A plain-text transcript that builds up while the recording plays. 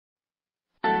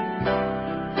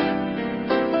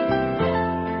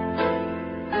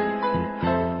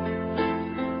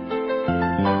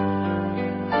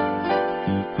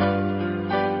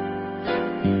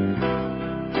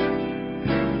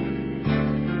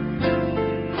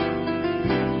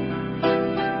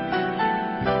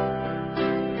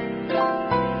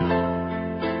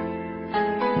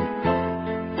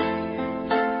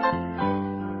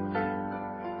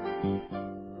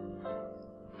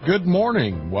Good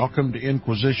morning. Welcome to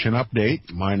Inquisition Update.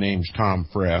 My name's Tom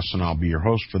Fress, and I'll be your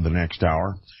host for the next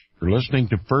hour. You're listening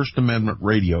to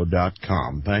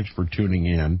FirstAmendmentRadio.com. Thanks for tuning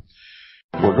in.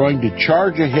 We're going to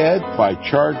charge ahead by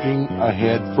charging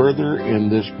ahead further in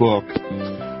this book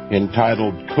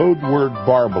entitled Codeword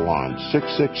Barbelon,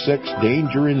 666,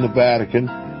 Danger in the Vatican,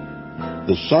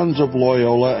 The Sons of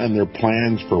Loyola and Their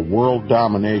Plans for World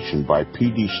Domination by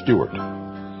P.D. Stewart.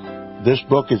 This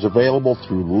book is available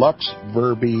through Lux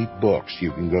Verbi Books.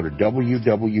 You can go to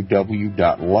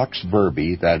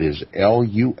www.luxverbi, that is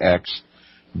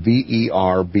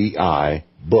LUXVERBI,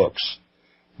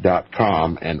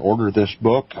 books.com, and order this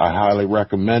book. I highly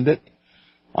recommend it.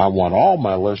 I want all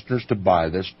my listeners to buy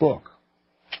this book.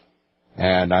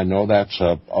 And I know that's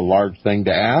a large thing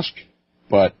to ask,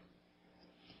 but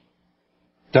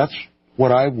that's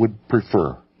what I would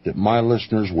prefer, that my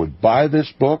listeners would buy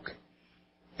this book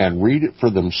and read it for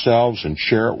themselves and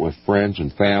share it with friends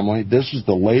and family. This is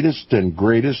the latest and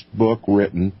greatest book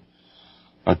written,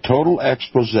 a total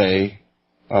expose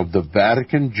of the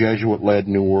Vatican Jesuit-led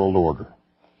New World Order.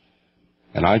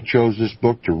 And I chose this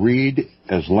book to read,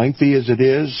 as lengthy as it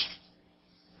is,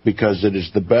 because it is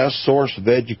the best source of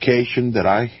education that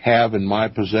I have in my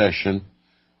possession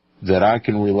that I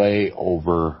can relay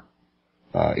over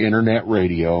internet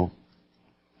radio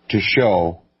to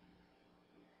show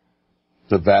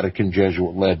the Vatican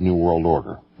Jesuit-led New World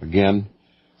Order. Again,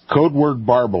 Codeword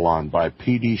Barbelon by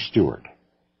P.D. Stewart.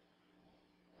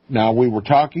 Now, we were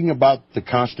talking about the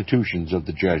constitutions of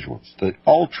the Jesuits, the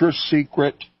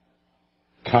ultra-secret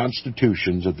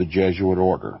constitutions of the Jesuit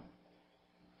order,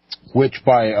 which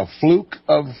by a fluke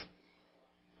of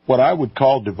what I would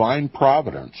call divine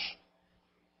providence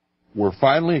were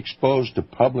finally exposed to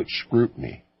public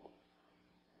scrutiny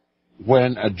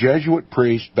when a Jesuit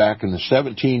priest back in the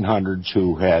 1700s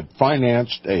who had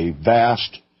financed a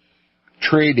vast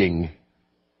trading,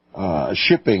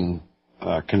 shipping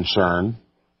concern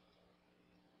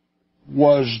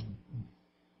was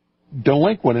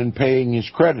delinquent in paying his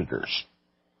creditors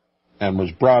and was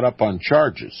brought up on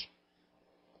charges.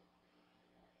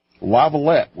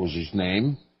 Lavalette was his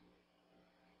name,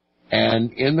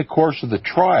 and in the course of the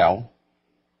trial,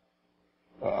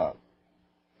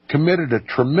 committed a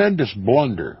tremendous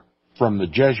blunder from the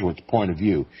Jesuits' point of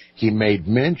view. He made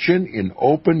mention in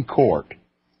open court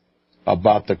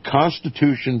about the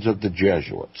constitutions of the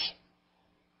Jesuits.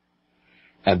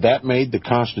 And that made the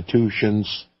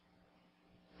constitutions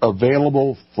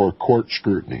available for court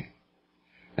scrutiny.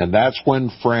 And that's when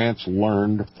France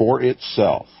learned for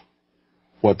itself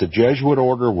what the Jesuit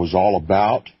order was all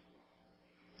about,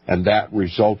 and that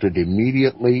resulted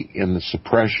immediately in the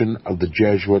suppression of the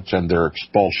Jesuits and their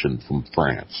expulsion from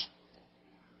France.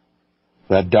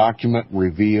 That document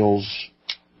reveals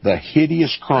the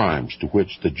hideous crimes to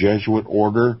which the Jesuit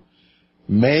order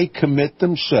may commit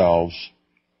themselves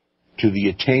to the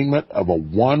attainment of a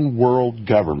one-world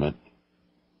government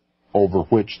over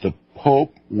which the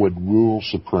Pope would rule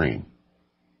supreme.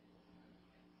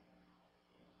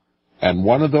 And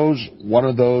one of those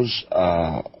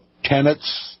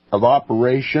tenets of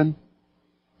operation,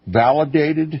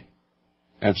 validated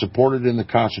and supported in the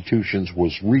constitutions,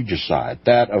 was regicide,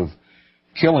 that of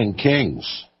killing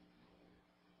kings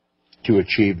to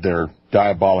achieve their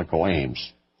diabolical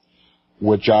aims,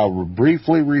 which I'll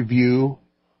briefly review,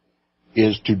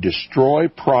 is to destroy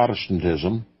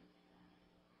Protestantism,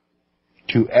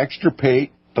 to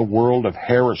extirpate the world of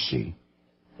heresy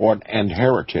and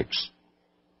heretics,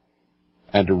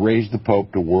 and to raise the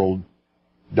Pope to world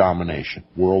domination,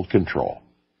 world control.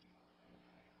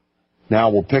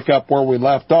 Now we'll pick up where we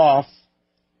left off.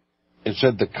 It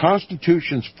said the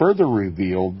constitutions further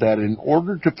revealed that in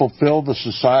order to fulfill the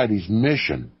society's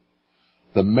mission,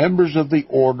 the members of the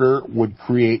order would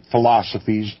create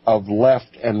philosophies of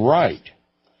left and right,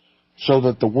 so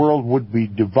that the world would be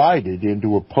divided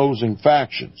into opposing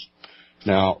factions.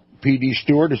 Now, P.D.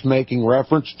 Stewart is making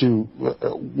reference to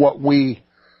what we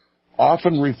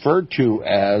often refer to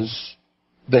as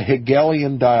the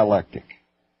Hegelian dialectic.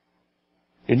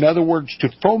 In other words, to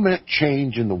foment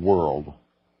change in the world,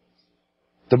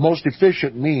 the most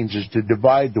efficient means is to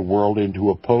divide the world into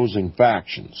opposing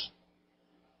factions,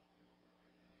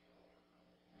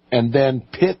 and then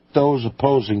pit those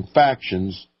opposing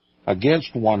factions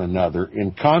against one another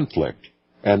in conflict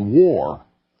and war,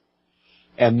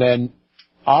 and then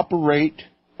operate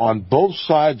on both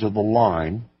sides of the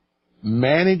line,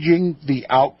 managing the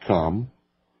outcome.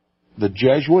 The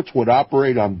Jesuits would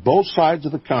operate on both sides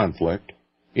of the conflict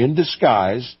in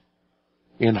disguise,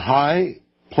 in high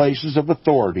places of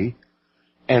authority,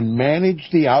 and manage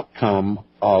the outcome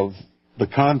of the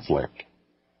conflict,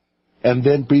 and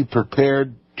then be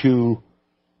prepared to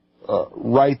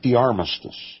write the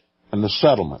armistice and the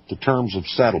settlement, the terms of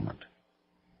settlement.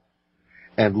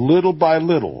 And little by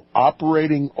little,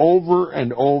 operating over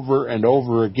and over and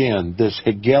over again, this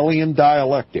Hegelian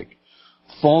dialectic,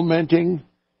 fomenting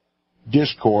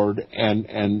discord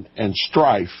and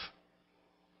strife,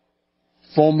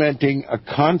 fomenting a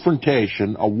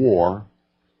confrontation, a war,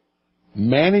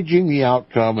 managing the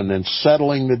outcome and then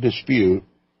settling the dispute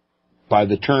by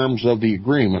the terms of the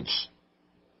agreements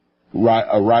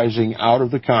arising out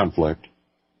of the conflict,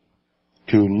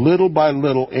 to little by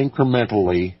little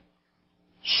incrementally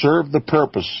serve the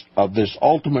purpose of this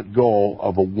ultimate goal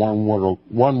of a one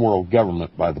world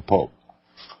government by the Pope.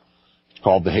 It's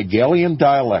called the Hegelian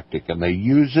dialectic, and they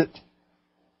use it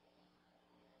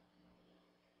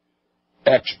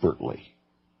expertly.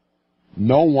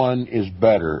 No one is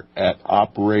better at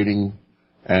operating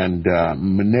and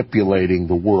manipulating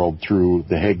the world through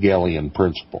the Hegelian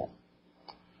principle.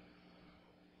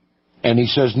 And he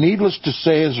says, needless to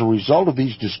say, as a result of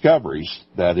these discoveries,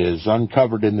 that is,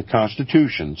 uncovered in the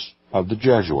constitutions of the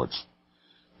Jesuits,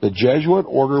 the Jesuit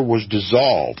order was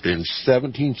dissolved in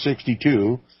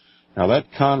 1762. Now, that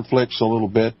conflicts a little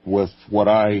bit with what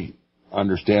I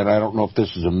understand. I don't know if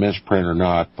this is a misprint or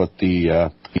not, but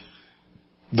the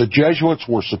Jesuits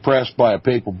were suppressed by a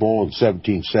papal bull in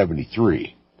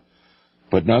 1773.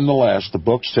 But nonetheless, the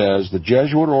book says the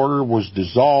Jesuit order was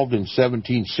dissolved in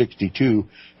 1762,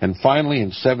 and finally in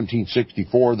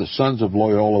 1764, the Sons of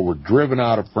Loyola were driven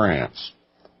out of France,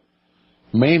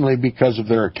 mainly because of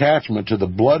their attachment to the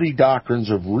bloody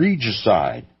doctrines of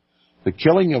regicide, the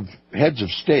killing of heads of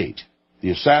state,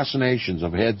 the assassinations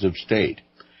of heads of state,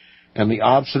 and the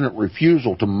obstinate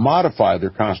refusal to modify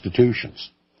their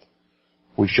constitutions.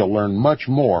 We shall learn much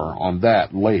more on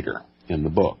that later in the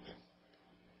book.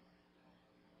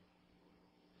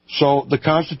 So the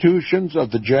constitutions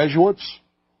of the Jesuits,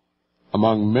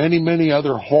 among many, many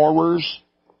other horrors,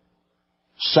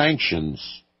 sanctions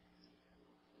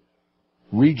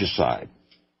regicide,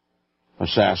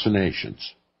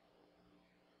 assassinations.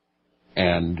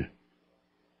 And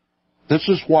this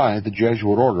is why the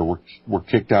Jesuit order were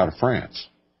kicked out of France.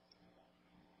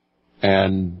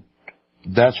 And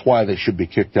that's why they should be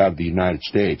kicked out of the United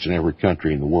States and every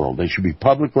country in the world. They should be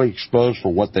publicly exposed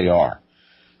for what they are.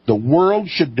 The world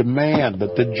should demand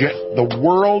that the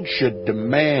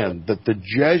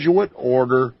Jesuit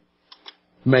order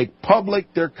make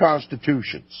public their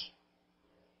constitutions,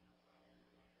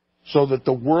 so that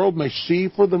the world may see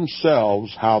for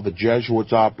themselves how the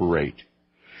Jesuits operate.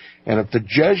 And if the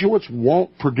Jesuits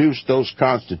won't produce those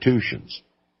constitutions,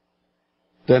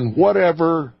 then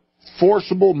whatever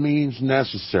forcible means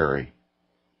necessary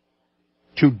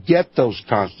to get those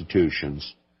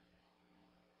constitutions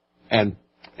and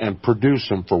produce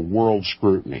them for world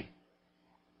scrutiny.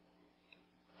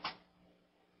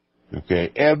 Okay,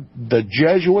 the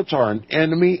Jesuits are an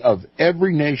enemy of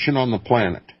every nation on the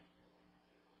planet.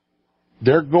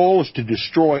 Their goal is to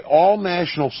destroy all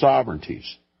national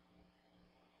sovereignties,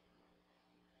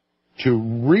 to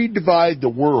redivide the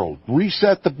world,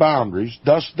 reset the boundaries,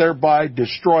 thus thereby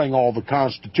destroying all the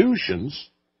constitutions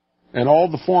and all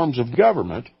the forms of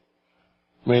government.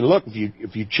 I mean, look,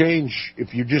 if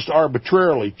you just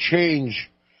arbitrarily change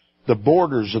the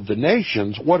borders of the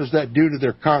nations, what does that do to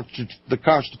the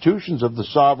constitutions of the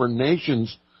sovereign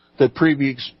nations that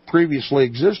previously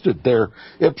existed? They're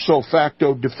ipso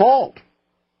facto default.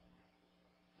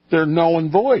 They're null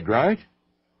and void, right?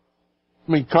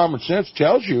 I mean, common sense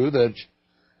tells you that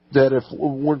if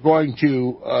we're going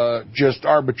to just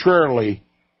arbitrarily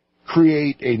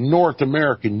create a North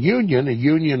American Union, a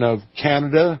union of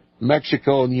Canada,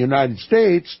 Mexico, and the United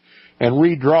States, and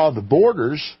redraw the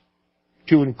borders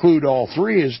to include all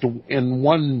three in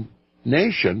one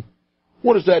nation,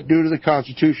 what does that do to the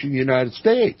Constitution of the United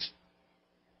States?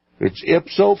 It's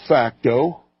ipso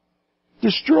facto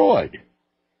destroyed.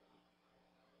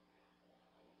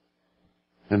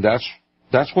 And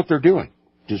that's what they're doing.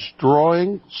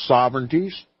 Destroying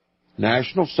sovereignties,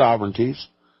 national sovereignties,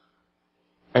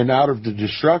 and out of the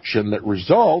destruction that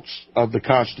results of the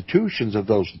constitutions of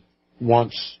those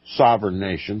once sovereign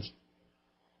nations,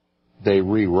 they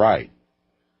rewrite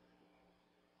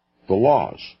the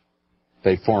laws.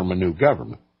 They form a new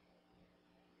government.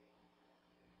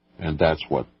 And that's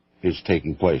what is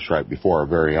taking place right before our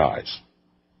very eyes.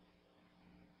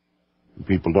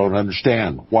 People don't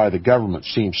understand why the government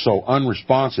seems so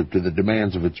unresponsive to the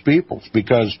demands of its people. It's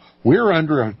because we're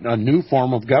under a new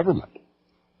form of government.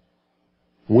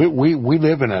 We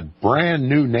live in a brand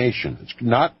new nation. It's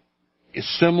not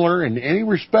similar in any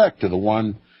respect to the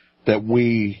one that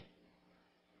we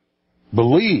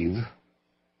believe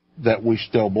that we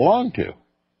still belong to.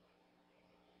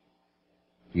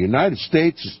 The United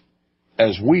States,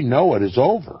 as we know it, is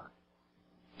over.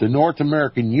 The North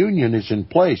American Union is in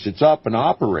place. It's up and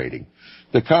operating.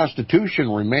 The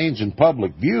Constitution remains in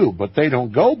public view, but they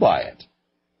don't go by it.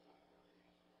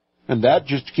 And that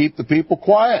just to keep the people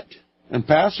quiet and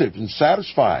passive and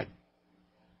satisfied.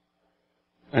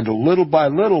 And to little by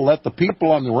little let the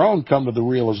people on their own come to the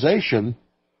realization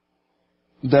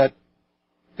that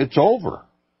it's over.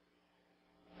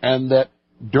 And that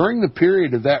during the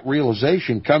period of that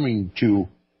realization coming to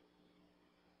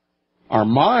our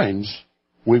minds,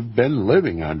 we've been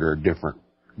living under a different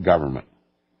government,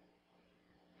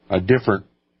 a different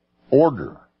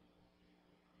order,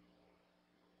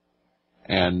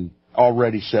 and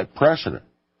already set precedent.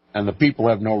 And the people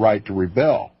have no right to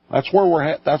rebel. That's where we're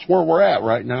at. That's where we're at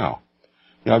right now.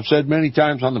 You know, I've said many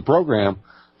times on the program,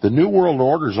 the New World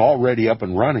Order is already up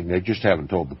and running. They just haven't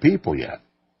told the people yet.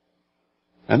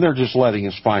 And they're just letting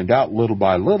us find out little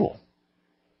by little.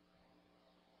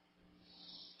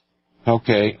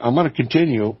 Okay, I'm going to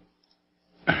continue.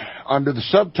 Under the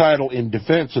subtitle, In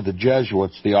Defense of the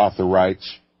Jesuits, the author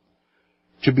writes,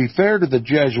 to be fair to the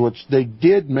Jesuits, they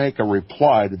did make a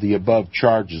reply to the above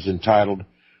charges entitled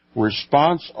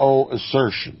Response O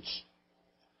Assertions,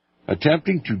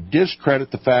 attempting to discredit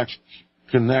the facts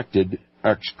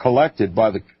collected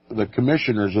by the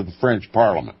commissioners of the French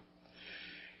Parliament.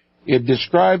 It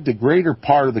described the greater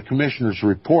part of the commissioners'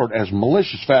 report as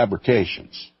malicious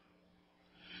fabrications.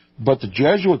 But the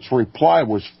Jesuits' reply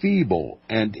was feeble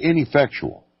and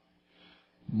ineffectual.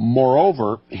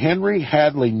 Moreover, Henry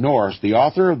Hadley Norris, the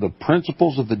author of the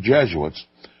Principles of the Jesuits,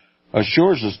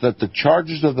 assures us that the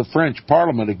charges of the French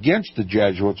Parliament against the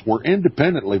Jesuits were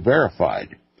independently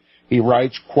verified. He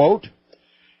writes, quote,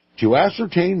 to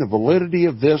ascertain the validity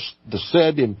of the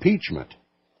said impeachment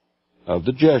of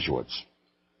the Jesuits,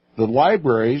 the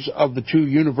libraries of the two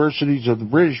universities of the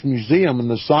British Museum and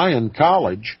the Sion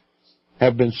College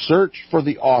have been searched for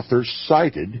the authors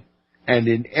cited, and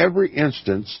in every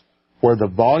instance where the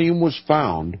volume was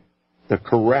found, the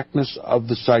correctness of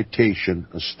the citation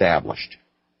established.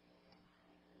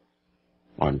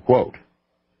 Unquote.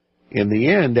 In the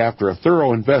end, after a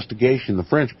thorough investigation, the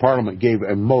French Parliament gave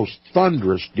a most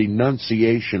thunderous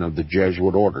denunciation of the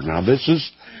Jesuit order. Now, this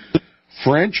is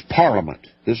French Parliament.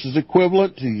 This is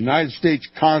equivalent to the United States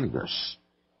Congress.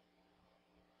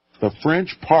 The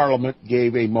French Parliament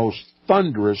gave a most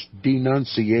thunderous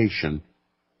denunciation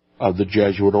of the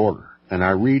Jesuit order. And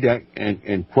I read,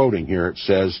 and quoting here, it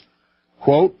says,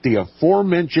 quote, the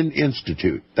aforementioned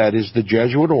institute, that is the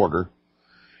Jesuit order,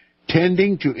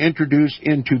 tending to introduce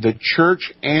into the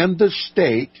church and the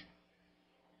state.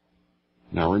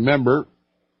 Now remember,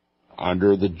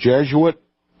 under the Jesuit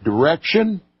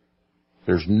direction,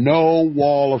 there's no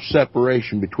wall of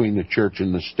separation between the church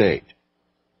and the state.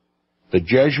 The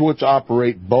Jesuits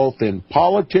operate both in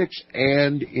politics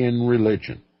and in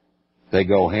religion. They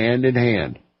go hand in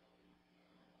hand.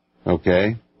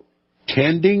 Okay?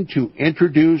 Tending to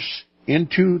introduce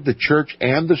into the church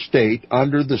and the state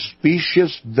under the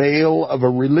specious veil of a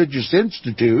religious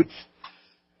institute.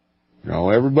 You know,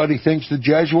 everybody thinks the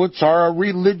Jesuits are a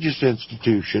religious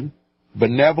institution,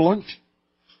 benevolent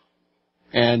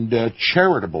and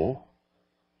charitable,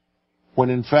 when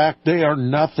in fact they are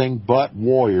nothing but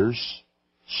warriors,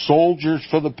 soldiers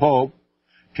for the Pope,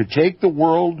 to take the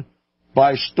world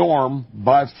by storm,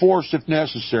 by force if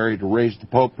necessary, to raise the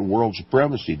Pope to world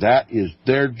supremacy. That is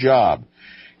their job.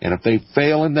 And if they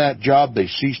fail in that job, they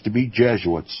cease to be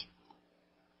Jesuits.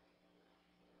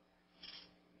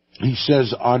 He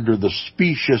says, under the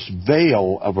specious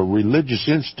veil of a religious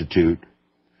institute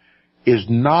is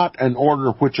not an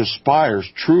order which aspires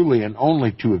truly and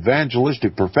only to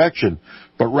evangelistic perfection,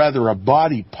 but rather a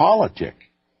body politic,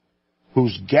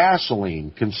 whose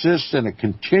gasoline consists in a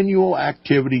continual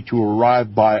activity to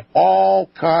arrive by all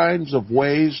kinds of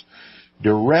ways,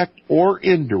 direct or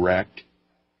indirect,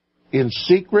 in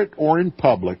secret or in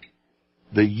public,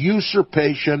 the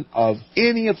usurpation of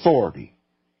any authority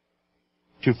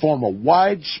to form a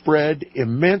widespread,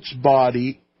 immense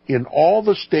body in all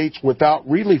the states without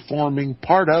really forming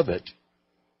part of it.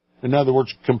 In other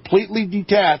words, completely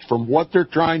detached from what they're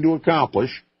trying to accomplish,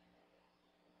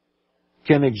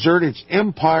 can exert its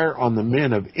empire on the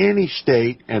men of any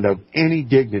state and of any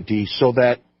dignity so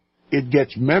that it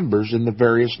gets members in the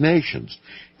various nations,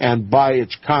 and by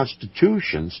its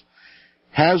constitutions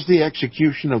has the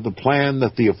execution of the plan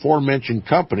that the aforementioned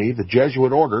company, the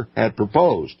Jesuit order, had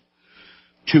proposed,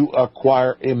 to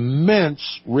acquire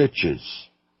immense riches,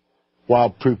 while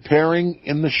preparing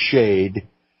in the shade,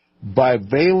 by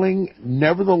veiling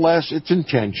nevertheless its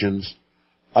intentions,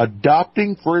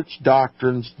 adopting for its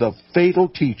doctrines the fatal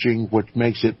teaching which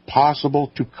makes it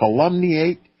possible to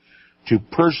calumniate, to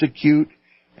persecute,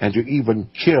 and to even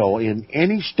kill in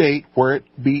any state where it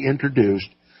be introduced,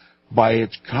 by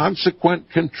its consequent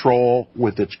control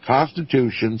with its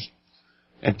constitutions,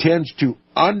 and tends to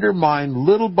undermine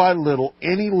little by little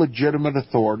any legitimate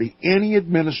authority, any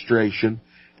administration,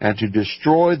 and to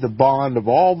destroy the bond of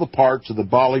all the parts of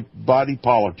the body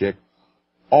politic,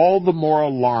 all the more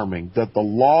alarming that the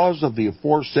laws of the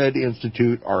aforesaid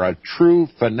institute are a true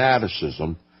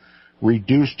fanaticism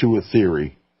reduced to a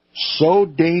theory. So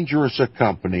dangerous a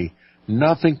company,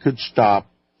 nothing could stop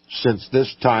since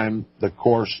this time the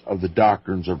course of the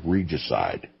doctrines of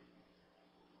regicide.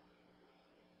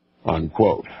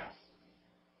 Unquote.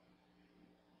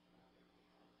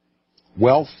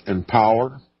 Wealth and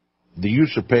power, the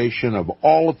usurpation of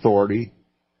all authority.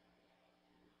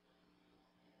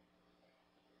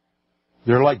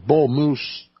 They're like bull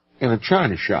moose in a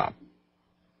china shop.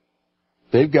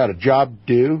 They've got a job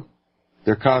to do.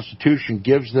 Their Constitution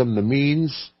gives them the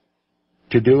means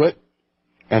to do it,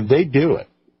 and they do it.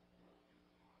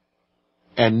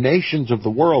 And nations of the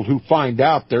world who find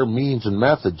out their means and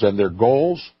methods and their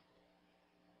goals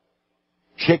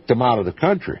kick them out of the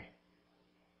country,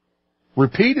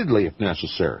 repeatedly if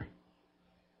necessary.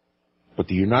 But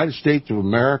the United States of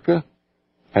America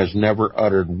has never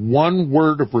uttered one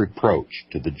word of reproach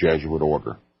to the Jesuit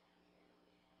order.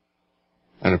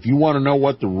 And if you want to know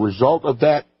what the result of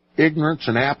that ignorance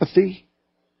and apathy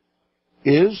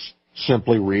is,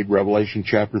 simply read Revelation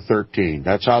chapter 13.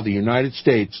 That's how the United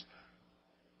States,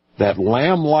 that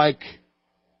lamb-like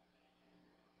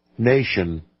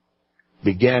nation,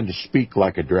 began to speak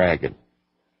like a dragon.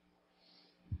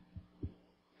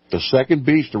 The second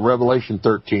beast of Revelation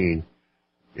 13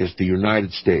 is the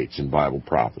United States in Bible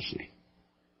prophecy.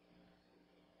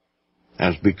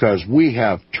 And it's because we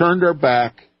have turned our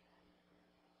back,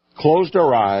 closed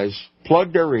our eyes,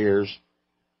 plugged our ears,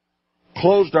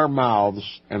 closed our mouths,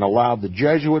 and allowed the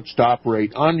Jesuits to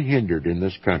operate unhindered in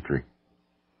this country.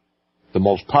 The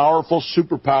most powerful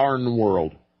superpower in the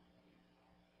world.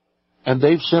 And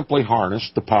they've simply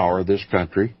harnessed the power of this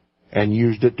country and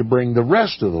used it to bring the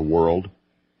rest of the world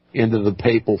into the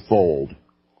papal fold.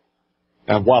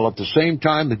 And while at the same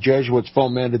time the Jesuits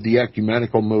fomented the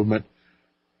ecumenical movement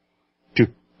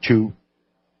to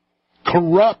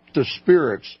corrupt the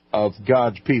spirits of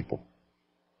God's people,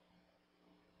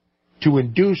 to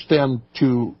induce them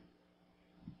to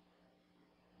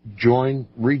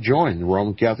rejoin the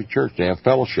Roman Catholic Church, to have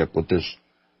fellowship with this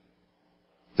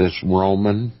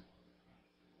Roman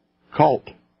cult,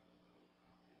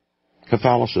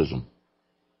 Catholicism.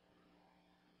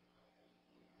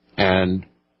 And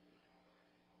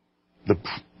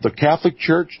the Catholic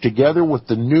Church, together with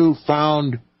the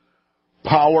newfound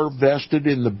power vested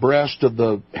in the breast of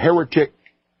the heretic,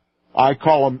 I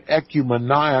call them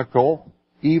ecumenical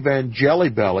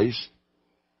evangelibellies,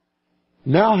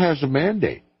 now has a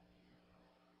mandate.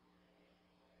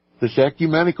 This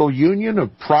ecumenical union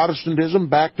of Protestantism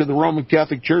back to the Roman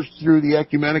Catholic Church through the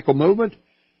ecumenical movement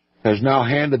has now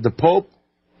handed the Pope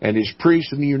and his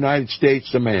priests in the United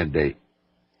States a mandate.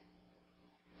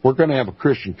 We're going to have a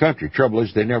Christian country. Trouble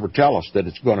is, they never tell us that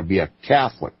it's going to be a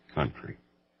Catholic country.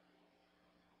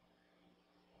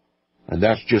 And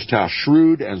that's just how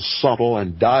shrewd and subtle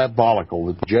and diabolical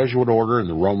the Jesuit order and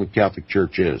the Roman Catholic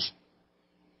Church is.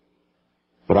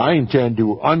 But I intend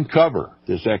to uncover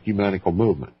this ecumenical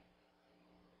movement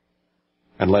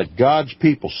and let God's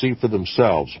people see for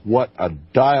themselves what a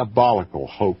diabolical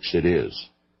hoax it is.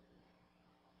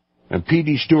 And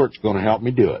P.D. Stewart's going to help me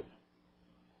do it.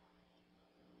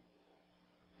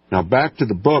 Now back to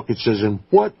the book, it says, and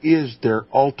what is their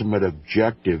ultimate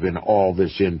objective in all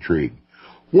this intrigue?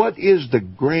 What is the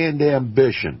grand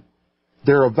ambition,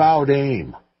 their avowed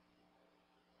aim?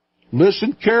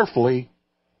 Listen carefully.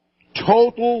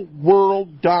 Total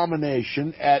world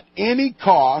domination at any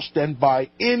cost and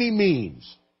by any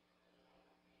means.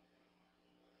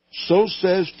 So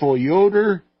says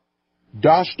Fyodor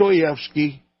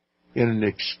Dostoevsky in an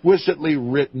exquisitely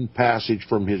written passage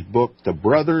from his book, The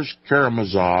Brothers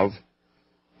Karamazov,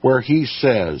 where he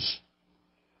says,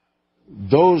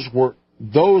 those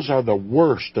are the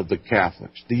worst of the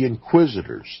Catholics, the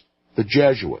Inquisitors, the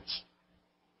Jesuits.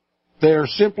 They are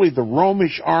simply the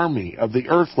Romish army of the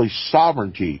earthly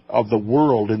sovereignty of the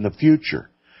world in the future,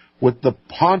 with the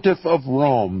Pontiff of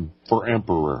Rome for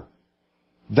emperor.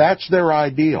 That's their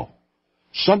ideal.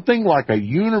 Something like a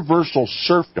universal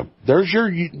serfdom. There's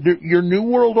your New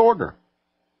World Order.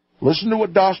 Listen to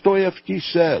what Dostoevsky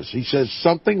says. He says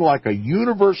something like a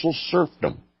universal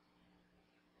serfdom.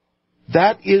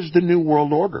 That is the New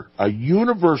World Order, a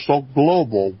universal,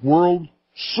 global world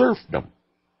serfdom.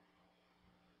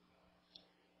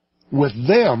 With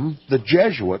them, the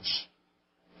Jesuits,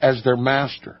 as their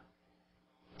master.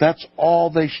 That's all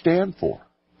they stand for.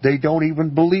 They don't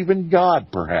even believe in God,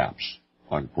 perhaps,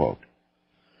 unquote.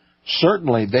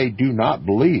 Certainly they do not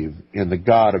believe in the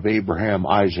God of Abraham,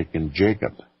 Isaac, and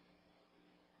Jacob.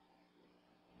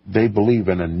 They believe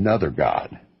in another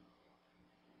God.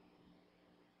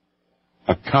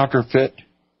 A counterfeit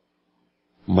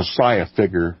Messiah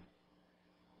figure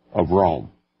of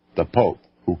Rome, the Pope,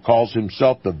 who calls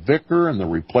himself the vicar and the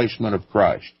replacement of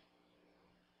Christ,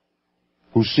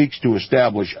 who seeks to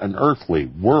establish an earthly,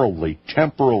 worldly,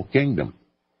 temporal kingdom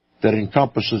that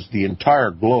encompasses the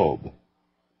entire globe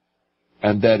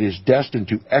and that is destined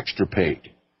to extirpate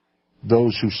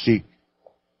those who seek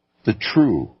the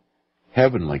true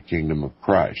heavenly kingdom of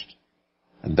Christ.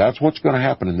 And that's what's going to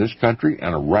happen in this country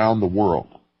and around the world.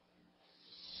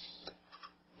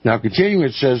 Now, continuing,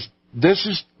 it says,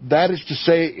 that is to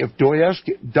say, if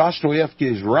Dostoevsky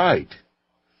is right,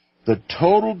 the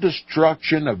total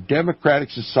destruction of democratic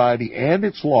society and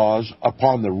its laws,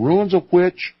 upon the ruins of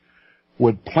which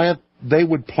they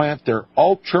would plant their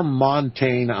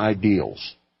ultramontane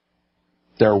ideals,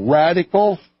 their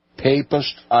radical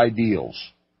papist ideals.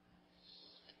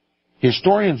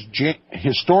 Historian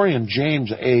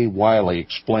James A. Wiley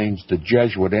explains the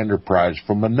Jesuit enterprise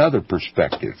from another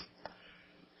perspective.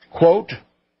 Quote,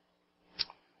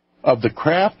 of the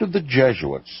craft of the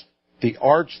Jesuits, the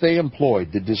arts they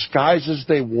employed, the disguises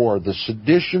they wore, the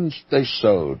seditions they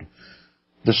sowed,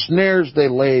 the snares they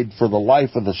laid for the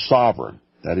life of the sovereign,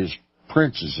 that is,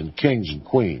 princes and kings and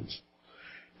queens,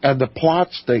 and the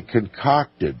plots they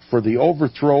concocted for the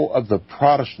overthrow of the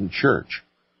Protestant Church,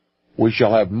 we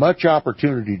shall have much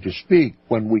opportunity to speak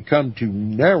when we come to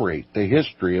narrate the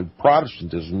history of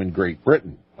Protestantism in Great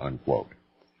Britain, unquote.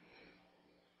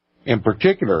 In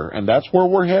particular, and that's where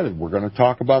we're headed, we're going to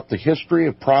talk about the history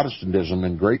of Protestantism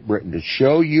in Great Britain to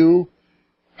show you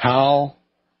how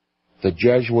the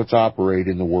Jesuits operate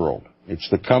in the world. It's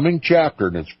the coming chapter,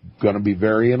 and it's going to be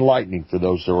very enlightening for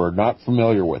those who are not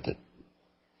familiar with it.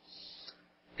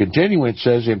 Continuing, it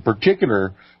says, in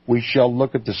particular, we shall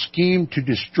look at the scheme to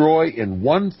destroy in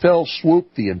one fell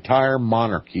swoop the entire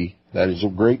monarchy, that is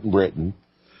of Great Britain,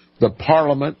 the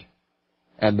Parliament,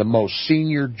 and the most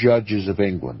senior judges of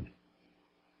England.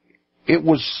 It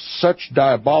was such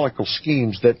diabolical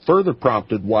schemes that further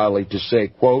prompted Wiley to say,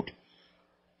 quote,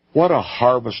 what a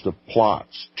harvest of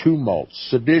plots, tumults,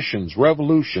 seditions,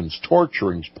 revolutions,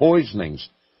 torturings, poisonings,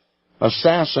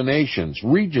 assassinations,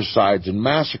 regicides, and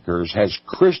massacres has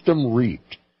Christendom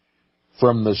reaped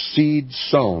from the seed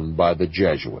sown by the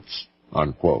Jesuits,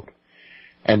 unquote.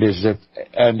 And as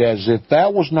if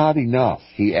that was not enough,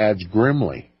 he adds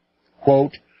grimly,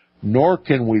 quote, nor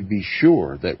can we be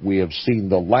sure that we have seen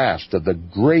the last of the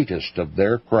greatest of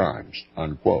their crimes,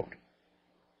 unquote.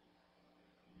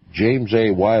 James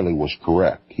A. Wiley was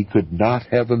correct. He could not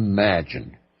have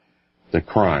imagined the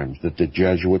crimes that the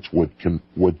Jesuits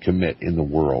would commit in the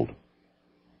world.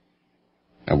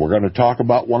 And we're going to talk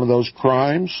about one of those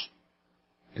crimes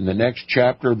in the next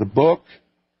chapter of the book.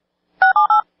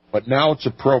 But now it's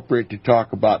appropriate to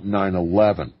talk about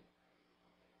 9/11.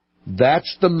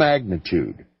 That's the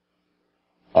magnitude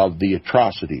of the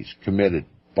atrocities committed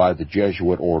by the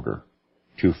Jesuit order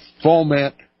to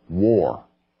foment war,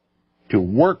 to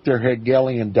work their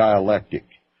Hegelian dialectic,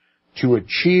 to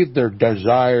achieve their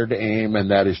desired aim,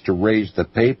 and that is to raise the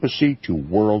papacy to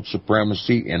world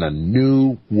supremacy in a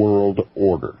new world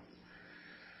order.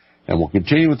 And we'll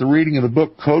continue with the reading of the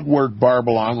book Codeword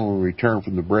Barbelon when we return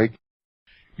from the break.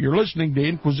 You're listening to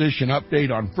Inquisition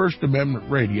Update on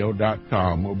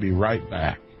FirstAmendmentRadio.com. We'll be right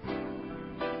back.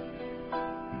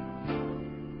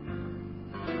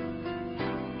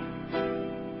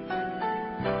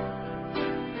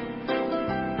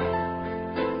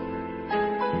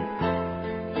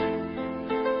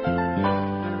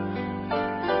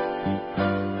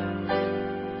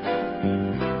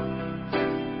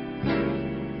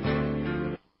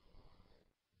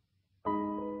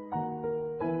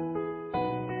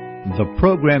 The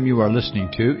program you are listening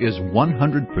to is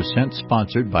 100%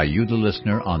 sponsored by you, the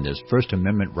listener, on this First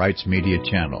Amendment Rights Media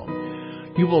channel.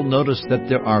 You will notice that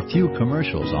there are few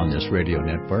commercials on this radio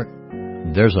network.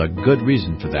 There's a good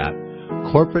reason for that.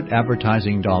 Corporate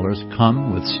advertising dollars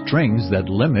come with strings that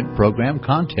limit program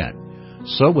content.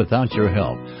 So without your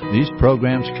help, these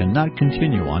programs cannot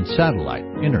continue on satellite,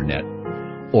 internet,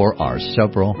 or our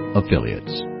several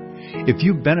affiliates. If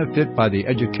you benefit by the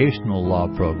educational law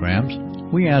programs,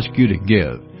 we ask you to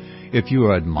give. If you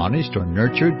are admonished or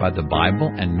nurtured by the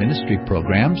Bible and ministry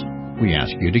programs, we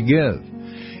ask you to give.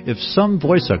 If some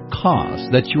voice a cause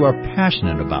that you are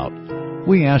passionate about,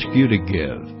 we ask you to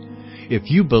give. If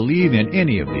you believe in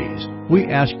any of these, we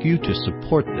ask you to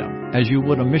support them as you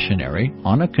would a missionary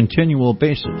on a continual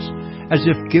basis, as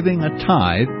if giving a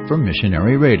tithe for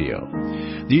missionary radio.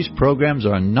 These programs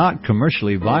are not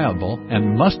commercially viable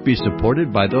and must be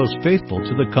supported by those faithful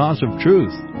to the cause of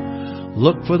truth.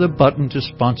 Look for the button to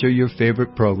sponsor your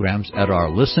favorite programs at our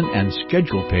listen and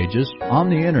schedule pages on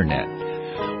the Internet.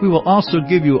 We will also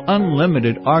give you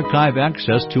unlimited archive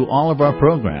access to all of our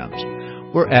programs.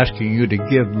 We're asking you to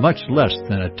give much less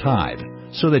than a tithe,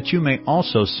 so that you may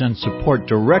also send support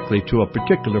directly to a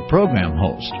particular program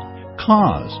host,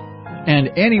 cause, and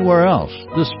anywhere else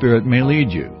the Spirit may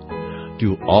lead you.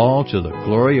 Do all to the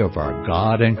glory of our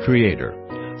God and Creator,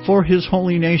 for His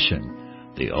holy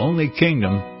nation, the only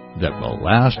kingdom that will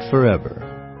last forever.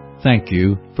 Thank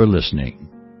you for listening.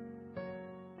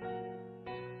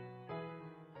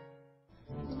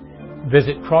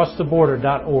 Visit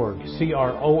crosstheborder.org,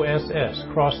 C-R-O-S-S,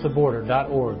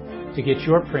 crosstheborder.org, to get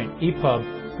your print,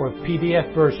 EPUB, or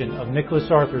PDF version of Nicholas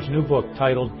Arthur's new book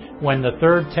titled When the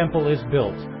Third Temple is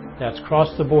Built. That's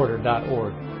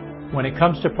crosstheborder.org. When it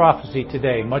comes to prophecy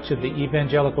today, much of the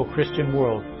evangelical Christian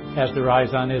world has their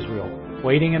eyes on Israel,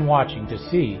 waiting and watching to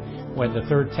see when the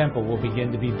third temple will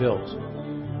begin to be built.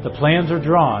 The plans are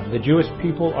drawn. The Jewish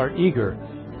people are eager.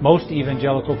 Most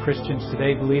evangelical Christians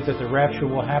today believe that the rapture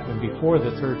will happen before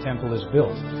the third temple is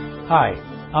built. Hi,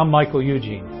 I'm Michael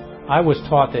Eugene. I was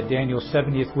taught that Daniel's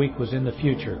 70th week was in the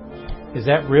future. Is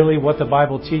that really what the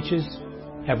Bible teaches?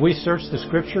 Have we searched the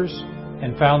Scriptures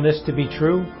and found this to be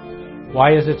true?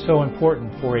 Why is it so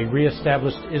important for a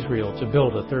reestablished Israel to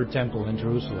build a third temple in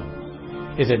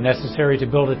Jerusalem? Is it necessary to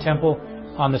build a temple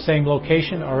on the same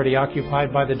location already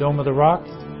occupied by the Dome of the Rock?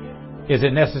 Is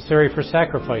it necessary for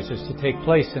sacrifices to take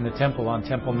place in the temple on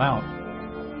Temple Mount?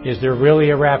 Is there really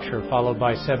a rapture followed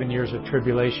by 7 years of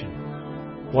tribulation?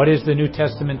 What is the New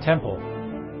Testament temple?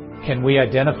 Can we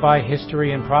identify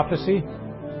history and prophecy?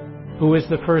 Who is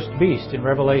the first beast in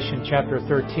Revelation chapter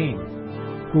 13?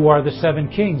 Who are the 7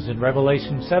 kings in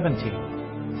Revelation 17?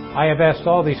 I have asked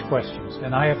all these questions,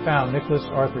 and I have found Nicholas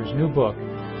Arthur's new book,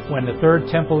 When the Third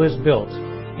Temple is Built,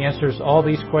 answers all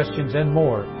these questions and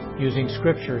more, using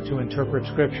Scripture to interpret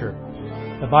Scripture.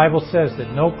 The Bible says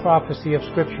that no prophecy of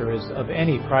Scripture is of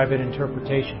any private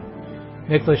interpretation.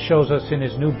 Nicholas shows us in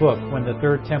his new book, When the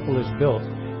Third Temple is Built,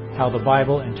 how the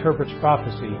Bible interprets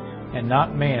prophecy and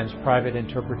not man's private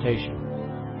interpretation.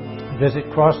 Visit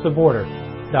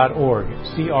crosstheborder.org,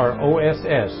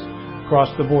 C-R-O-S-S,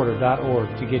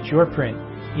 crosstheborder.org, to get your print,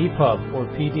 EPUB, or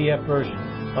PDF version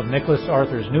of Nicholas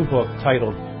Arthur's new book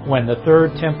titled When the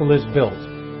Third Temple is Built.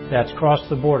 That's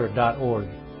crosstheborder.org.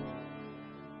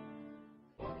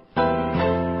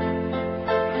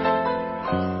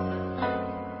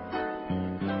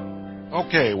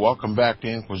 Okay, welcome back to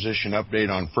Inquisition Update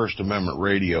on First Amendment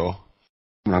Radio.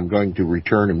 I'm going to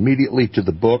return immediately to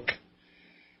the book.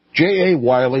 J.A.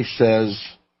 Wiley says,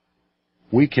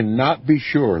 we cannot be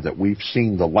sure that we've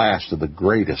seen the last of the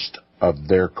greatest of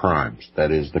their crimes,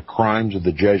 that is, the crimes of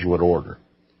the Jesuit order.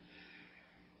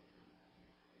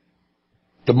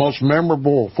 The most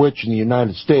memorable of which in the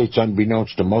United States,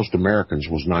 unbeknownst to most Americans,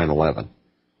 was 9/11.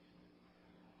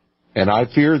 And I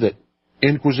fear that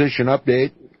Inquisition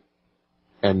Update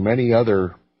and many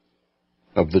other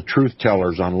of the truth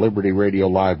tellers on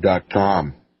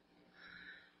LibertyRadioLive.com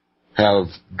have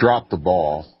dropped the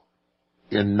ball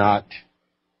in not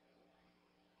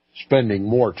spending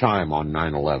more time on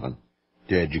 9/11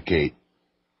 to educate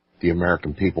the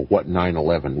American people what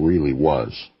 9/11 really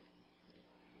was.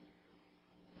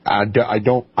 I'm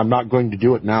not going to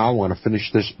do it now. I want to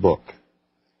finish this book.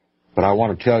 But I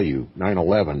want to tell you,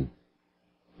 9/11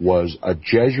 was a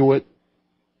Jesuit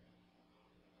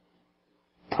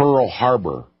Pearl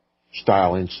Harbor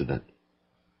style incident.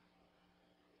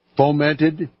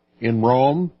 Fomented in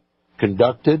Rome,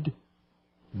 conducted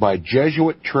by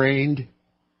Jesuit-trained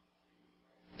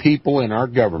people in our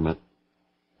government,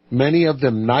 many of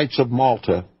them Knights of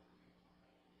Malta,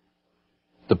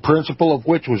 the principal of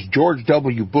which was George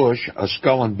W. Bush, a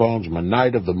skull and bonesman,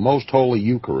 Knight of the Most Holy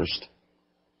Eucharist,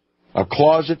 a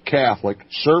closet Catholic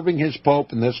serving his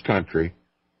Pope in this country.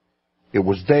 It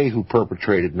was they who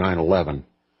perpetrated 9/11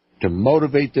 to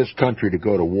motivate this country to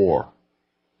go to war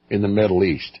in the Middle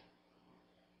East.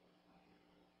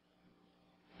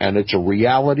 And it's a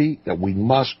reality that we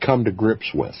must come to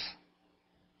grips with.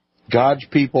 God's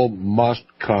people must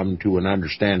come to an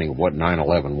understanding of what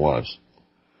 9/11 was.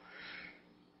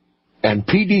 And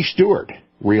P.D. Stewart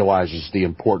realizes the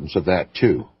importance of that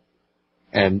too.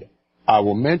 And I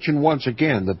will mention once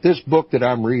again that this book that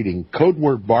I'm reading,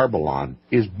 Codeword Barbelon,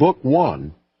 is book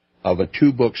 1 of a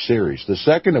 2-book series, the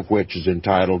second of which is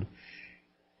entitled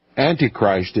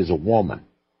Antichrist is a Woman.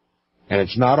 And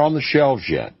it's not on the shelves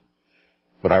yet.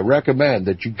 But I recommend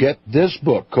that you get this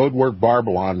book, Codeword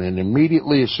Barbelon, and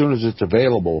immediately, as soon as it's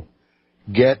available,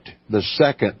 get the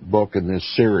second book in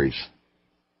this series.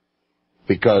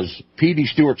 Because P.D.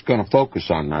 Stewart's going to focus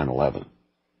on 9/11.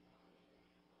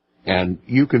 And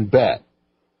you can bet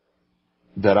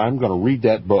that I'm going to read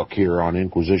that book here on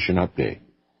Inquisition Update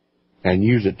and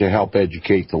use it to help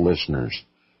educate the listeners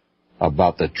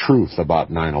about the truth about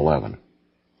 9/11.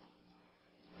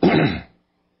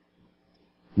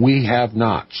 We have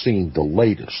not seen the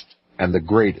latest and the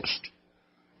greatest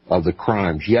of the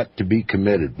crimes yet to be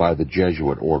committed by the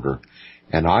Jesuit order,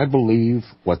 and I believe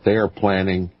what they are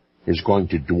planning is going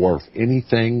to dwarf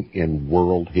anything in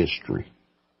world history.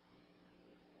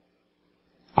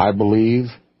 I believe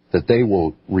that they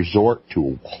will resort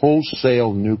to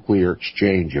wholesale nuclear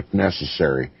exchange if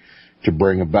necessary to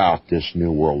bring about this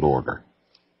new world order.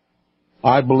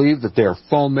 I believe that they are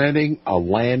fomenting a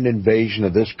land invasion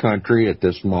of this country at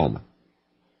this moment.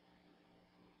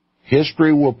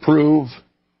 History will prove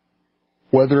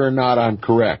whether or not I'm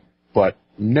correct, but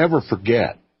never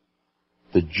forget,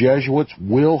 the Jesuits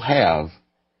will have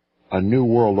a new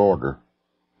world order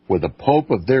with a pope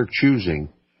of their choosing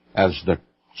as the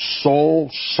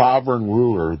sole sovereign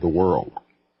ruler of the world.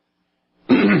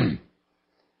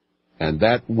 And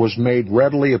that was made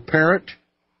readily apparent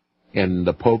in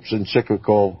the Pope's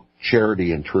encyclical,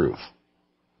 Charity and Truth.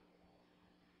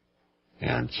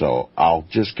 And so I'll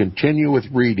just continue with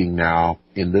reading now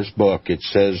in this book. It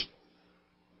says,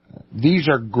 these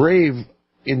are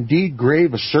indeed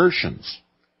grave assertions,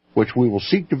 which we will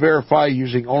seek to verify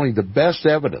using only the best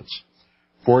evidence,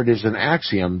 for it is an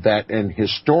axiom that an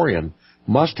historian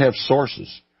must have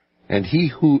sources, and he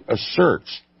who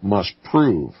asserts must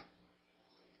prove.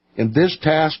 In this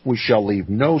task we shall leave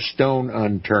no stone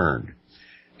unturned.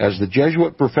 As the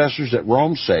Jesuit professors at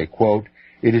Rome say, quote,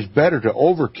 it is better to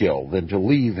overkill than to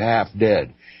leave half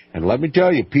dead. And let me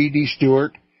tell you, P.D.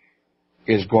 Stewart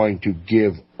is going to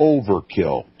give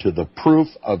overkill to the proof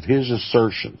of his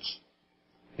assertions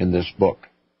in this book.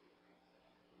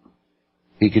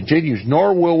 He continues,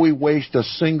 nor will we waste a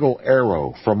single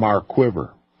arrow from our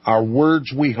quiver. Our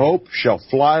words, we hope, shall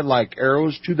fly like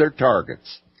arrows to their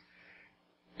targets.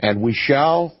 And we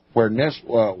shall, where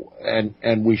necessary,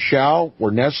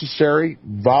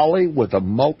 volley with a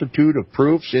multitude of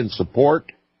proofs in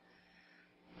support.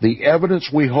 The evidence,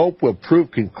 we hope, will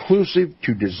prove conclusive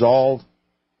to dissolve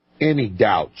any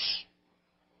doubts.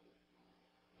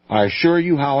 I assure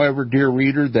you, however, dear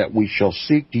reader, that we shall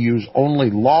seek to use only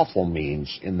lawful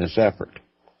means in this effort.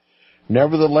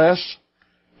 Nevertheless,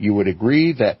 you would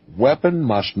agree that weapon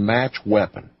must match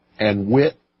weapon, and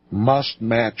wit must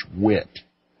match wit.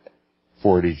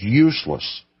 For it is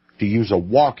useless to use a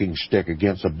walking stick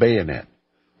against a bayonet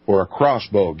or a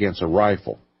crossbow against a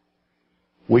rifle.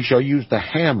 We shall use the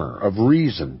hammer of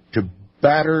reason to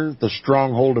batter the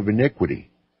stronghold of iniquity,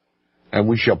 and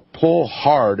we shall pull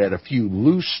hard at a few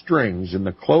loose strings in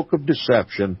the cloak of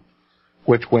deception,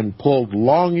 which when pulled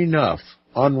long enough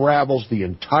unravels the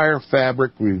entire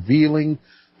fabric, revealing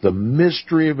the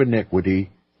mystery of iniquity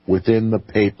within the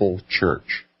papal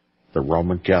church, the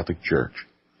Roman Catholic Church.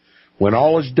 When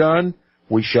all is done,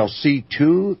 we shall see,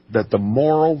 too, that the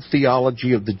moral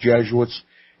theology of the Jesuits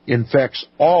infects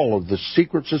all of the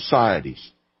secret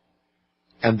societies,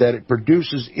 and that it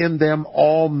produces in them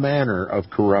all manner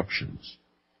of corruptions.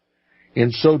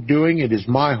 In so doing, it is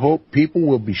my hope people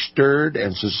will be stirred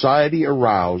and society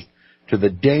aroused to the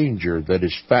danger that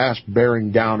is fast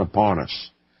bearing down upon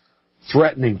us,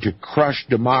 threatening to crush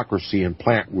democracy and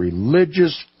plant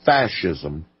religious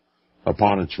fascism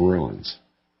upon its ruins.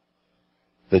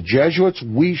 The Jesuits,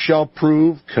 we shall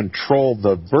prove, control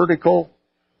the vertical,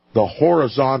 the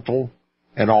horizontal,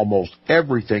 and almost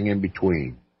everything in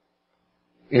between.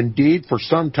 Indeed, for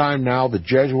some time now, the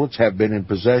Jesuits have been in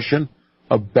possession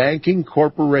of banking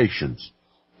corporations,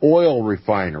 oil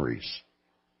refineries,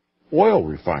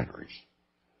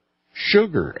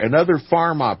 sugar and other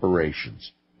farm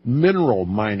operations, mineral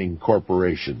mining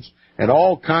corporations, and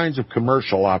all kinds of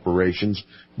commercial operations,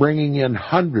 bringing in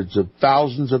hundreds of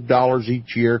thousands of dollars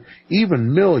each year,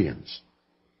 even millions.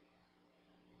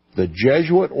 The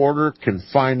Jesuit order can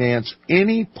finance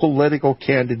any political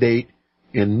candidate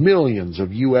in millions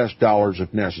of U.S. dollars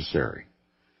if necessary.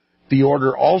 The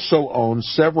order also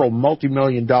owns several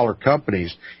multi-million-dollar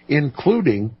companies,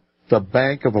 including the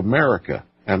Bank of America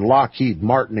and Lockheed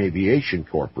Martin Aviation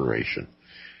Corporation.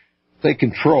 They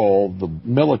control the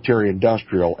military,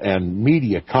 industrial, and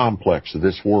media complex of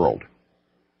this world.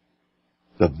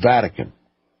 The Vatican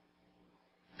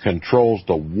controls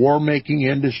the war-making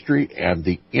industry and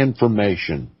the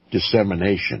information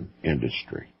dissemination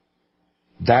industry.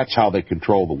 That's how they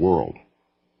control the world.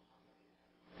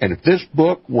 And if this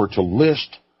book were to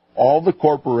list all the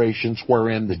corporations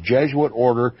wherein the Jesuit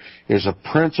order is a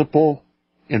principal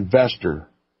investor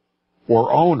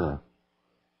or owner,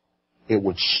 it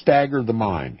would stagger the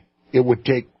mind. It would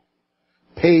take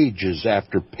pages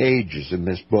after pages in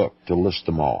this book to list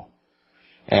them all.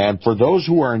 And for those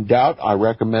who are in doubt, I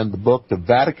recommend the book The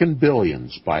Vatican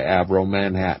Billions by Avro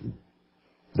Manhattan.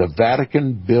 The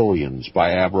Vatican Billions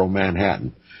by Avro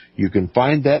Manhattan. You can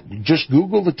find that. Just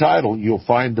Google the title. You'll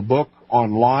find the book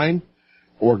online,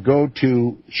 or go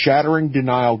to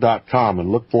shatteringdenial.com and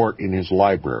look for it in his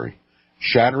library.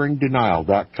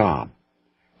 Shatteringdenial.com.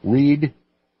 Read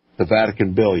The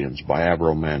Vatican Billions by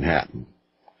Avro Manhattan.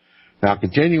 Now,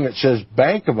 continuing, it says,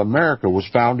 Bank of America was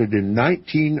founded in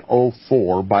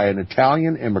 1904 by an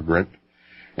Italian immigrant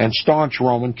and staunch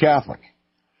Roman Catholic.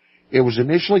 It was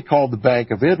initially called the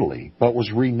Bank of Italy, but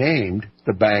was renamed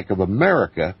the Bank of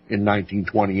America in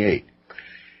 1928.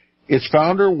 Its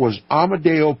founder was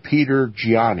Amadeo Peter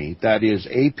Gianni, that is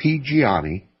A.P.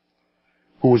 Gianni,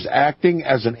 who was acting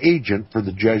as an agent for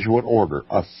the Jesuit order,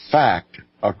 a fact,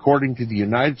 according to the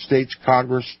United States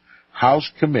Congress House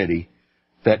Committee,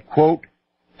 that, quote,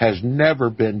 has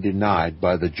never been denied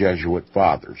by the Jesuit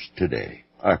fathers today.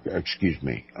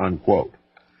 Unquote.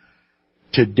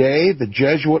 Today, the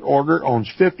Jesuit order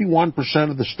owns 51%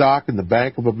 of the stock in the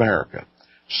Bank of America.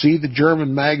 See the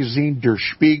German magazine Der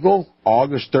Spiegel,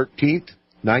 August 13th,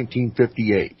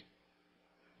 1958.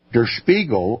 Der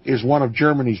Spiegel is one of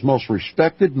Germany's most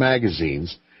respected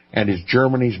magazines and is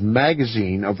Germany's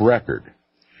magazine of record.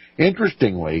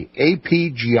 Interestingly,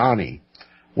 A.P. Gianni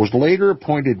was later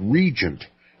appointed regent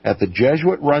at the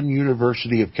Jesuit-run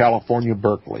University of California,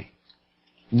 Berkeley.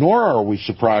 Nor are we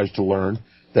surprised to learn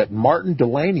that Martin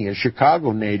Delaney, a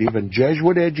Chicago native and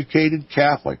Jesuit-educated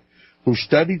Catholic who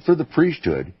studied for the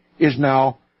priesthood, is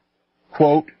now,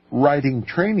 quote, writing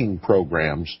training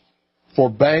programs for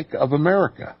Bank of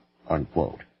America,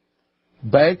 unquote.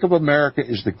 Bank of America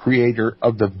is the creator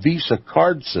of the Visa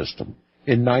card system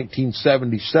in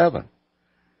 1977.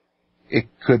 It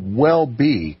could well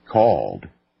be called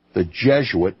the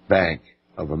Jesuit Bank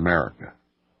of America.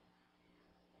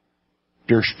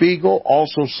 Der Spiegel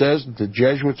also says that the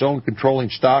Jesuits own controlling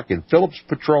stock in Phillips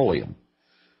Petroleum.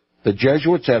 The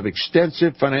Jesuits have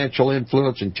extensive financial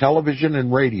influence in television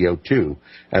and radio, too,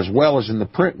 as well as in the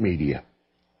print media.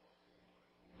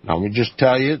 Now, let me just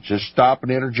tell you, just stop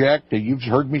and interject. You've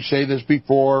heard me say this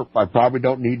before. I probably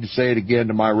don't need to say it again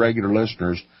to my regular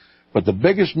listeners. But the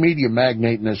biggest media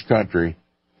magnate in this country,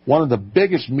 one of the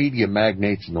biggest media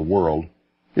magnates in the world,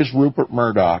 is Rupert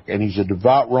Murdoch, and he's a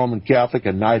devout Roman Catholic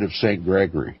and Knight of St.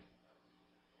 Gregory.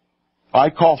 I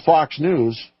call Fox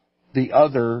News the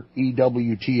other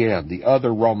EWTN, the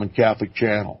other Roman Catholic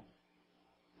channel.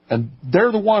 And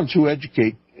they're the ones who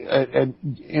educate and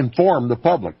inform the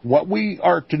public what we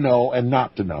are to know and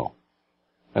not to know.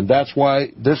 And that's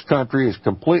why this country is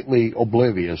completely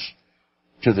oblivious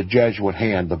to the Jesuit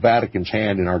hand, the Vatican's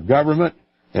hand in our government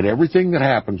and everything that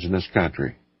happens in this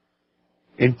country,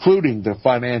 including the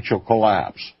financial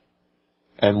collapse.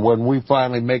 And when we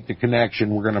finally make the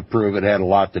connection, we're going to prove it had a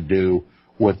lot to do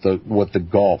with the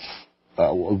Gulf,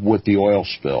 with the oil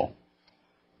spill.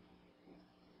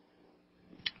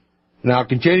 Now,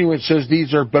 continuing, it says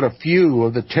these are but a few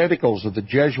of the tentacles of the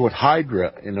Jesuit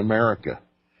Hydra in America.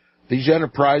 These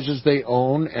enterprises they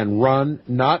own and run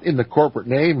not in the corporate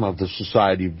name of the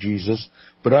Society of Jesus,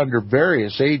 but under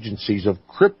various agencies of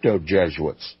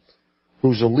crypto-Jesuits,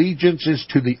 whose allegiance is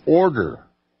to the order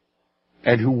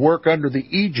and who work under the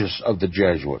aegis of the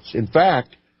Jesuits. In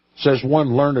fact, says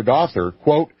one learned author,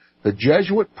 quote, the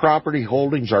Jesuit property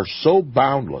holdings are so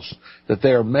boundless that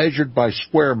they are measured by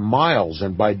square miles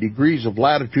and by degrees of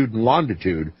latitude and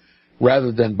longitude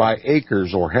rather than by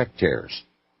acres or hectares,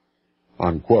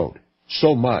 unquote.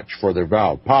 So much for their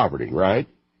vow of poverty, right?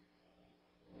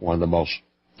 One of the most,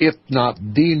 if not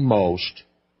the most,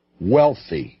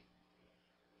 wealthy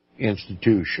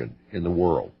institution in the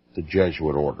world, the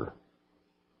Jesuit order.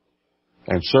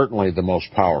 And certainly the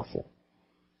most powerful.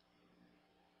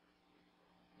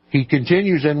 He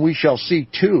continues, and we shall see,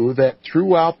 too, that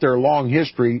throughout their long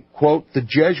history, quote, the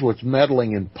Jesuits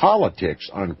meddling in politics,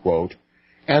 unquote,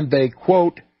 and they,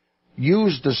 quote,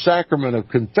 used the sacrament of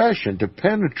confession to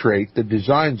penetrate the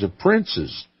designs of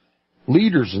princes,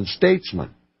 leaders, and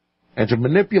statesmen, and to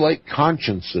manipulate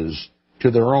consciences to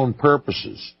their own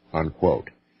purposes,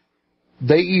 unquote.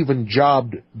 They even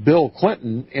jobbed Bill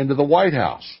Clinton into the White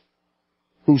House,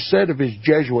 who said of his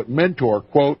Jesuit mentor,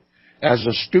 quote, "As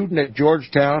a student at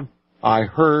Georgetown, I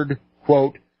heard,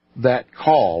 quote, that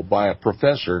call by a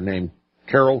professor named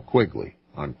Carroll Quigley,"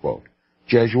 unquote.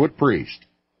 Jesuit priest.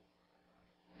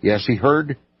 Yes, he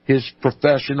heard his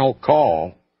professional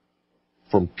call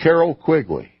from Carroll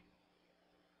Quigley,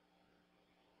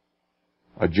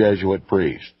 a Jesuit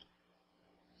priest.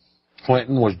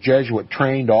 Clinton was Jesuit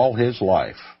trained all his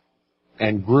life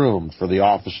and groomed for the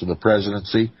office of the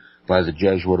presidency by the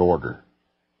Jesuit order.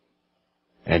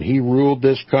 And he ruled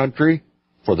this country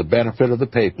for the benefit of the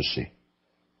papacy.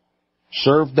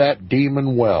 Served that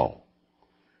demon well.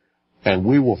 And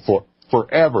we will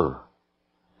forever,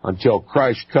 until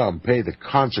Christ come, pay the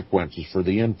consequences for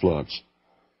the influence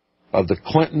of the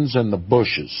Clintons and the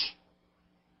Bushes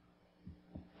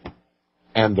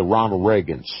and the Ronald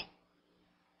Reagans,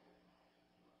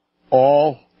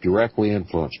 all directly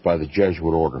influenced by the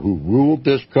Jesuit order, who ruled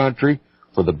this country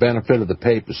for the benefit of the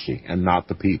papacy and not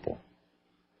the people.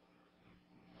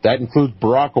 That includes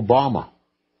Barack Obama.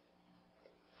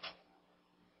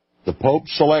 The Pope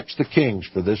selects the kings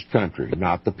for this country,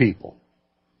 not the people.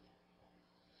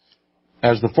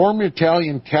 As the former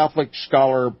Italian Catholic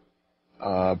scholar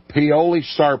Pioli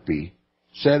Sarpi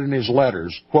said in his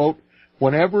letters, quote,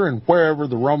 "Whenever and wherever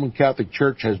the Roman Catholic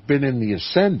Church has been in the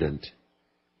ascendant,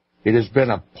 it has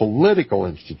been a political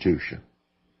institution.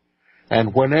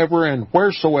 And whenever and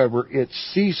wheresoever it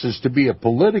ceases to be a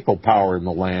political power in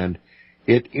the land,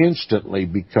 it instantly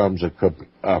becomes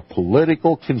a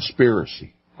political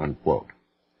conspiracy," unquote.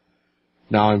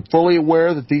 Now, I'm fully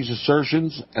aware that these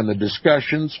assertions and the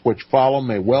discussions which follow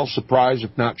may well surprise,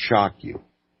 if not shock you.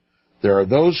 There are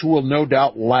those who will no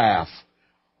doubt laugh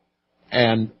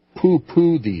and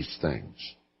poo-poo these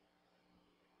things.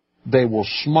 They will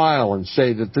smile and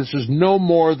say that this is no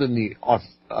more than the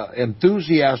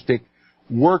enthusiastic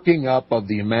working up of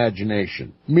the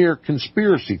imagination, mere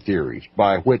conspiracy theories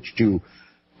by which to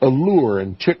allure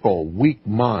and tickle weak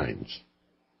minds.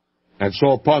 And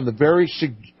so upon the very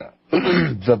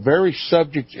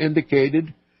subjects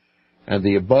indicated and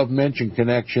the above-mentioned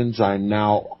connections, I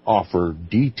now offer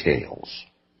details.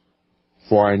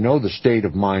 For I know the state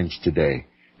of minds today,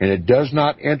 and it does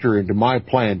not enter into my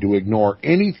plan to ignore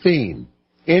any theme,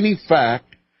 any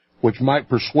fact, which might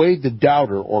persuade the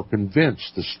doubter or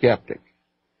convince the skeptic.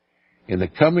 In the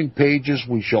coming pages,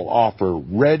 we shall offer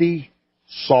ready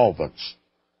solvents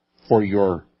for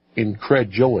your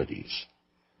incredulities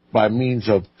by means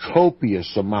of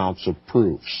copious amounts of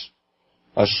proofs,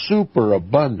 a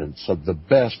superabundance of the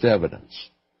best evidence.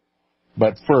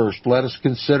 But first, let us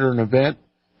consider an event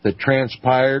that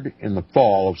transpired in the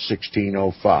fall of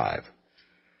 1605.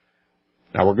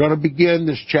 Now, we're going to begin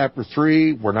this chapter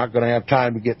 3. We're not going to have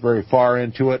time to get very far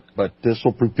into it, but this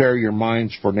will prepare your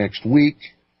minds for next week.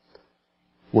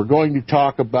 We're going to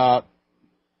talk about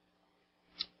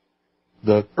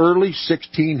the early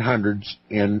 1600s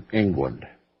in England.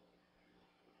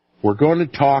 We're going to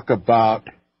talk about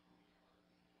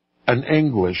an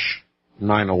English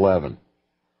 9/11.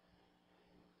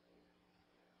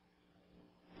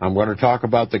 I'm going to talk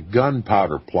about the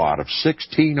gunpowder plot of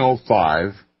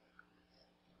 1605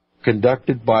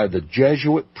 conducted by the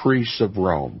Jesuit priests of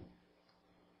Rome.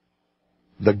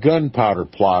 The gunpowder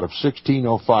plot of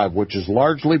 1605, which has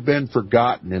largely been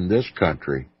forgotten in this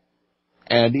country,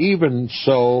 and even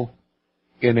so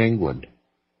in England.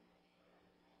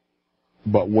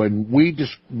 But when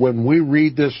we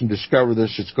read this and discover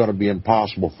this, it's going to be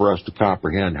impossible for us to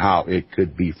comprehend how it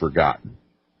could be forgotten.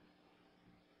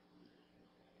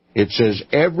 It says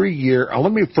every year,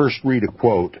 let me first read a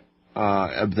quote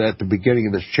at the beginning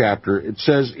of this chapter. It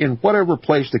says, "In whatever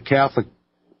place the Catholic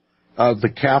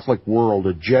world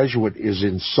a Jesuit is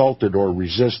insulted or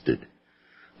resisted,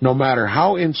 no matter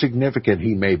how insignificant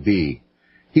he may be,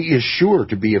 he is sure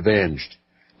to be avenged.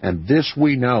 And this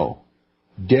we know.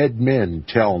 Dead men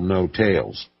tell no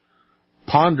tales.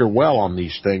 Ponder well on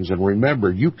these things and remember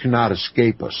you cannot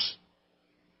escape us."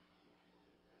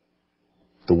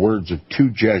 The words of two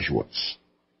Jesuits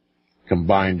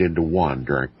combined into one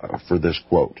for this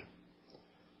quote.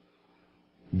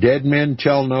 Dead men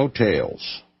tell no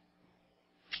tales.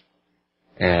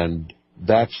 And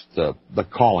that's the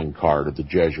calling card of the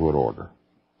Jesuit order.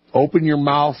 Open your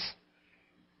mouth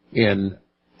in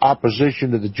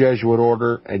opposition to the Jesuit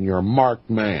order and you're a marked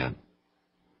man.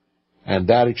 And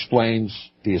that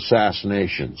explains the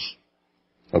assassinations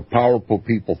of powerful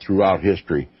people throughout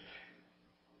history.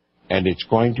 And it's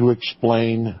going to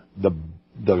explain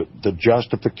the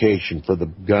justification for the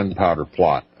gunpowder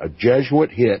plot. A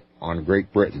Jesuit hit on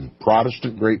Great Britain,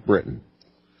 Protestant Great Britain.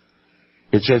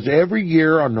 It says, every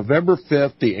year on November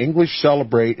 5th, the English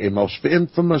celebrate a most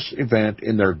infamous event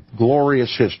in their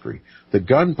glorious history, the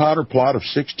Gunpowder Plot of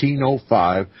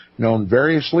 1605, known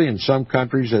variously in some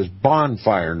countries as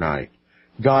Bonfire Night,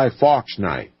 Guy Fawkes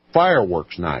Night,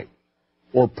 Fireworks Night,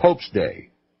 or Pope's Day.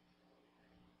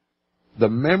 The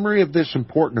memory of this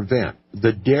important event,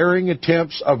 the daring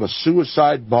attempts of a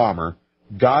suicide bomber,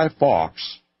 Guy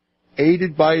Fawkes,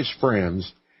 aided by his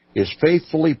friends, is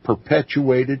faithfully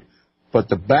perpetuated, but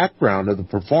the background of the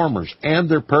performers and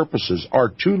their purposes are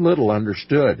too little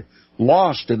understood,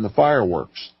 lost in the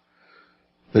fireworks.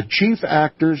 The chief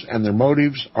actors and their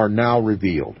motives are now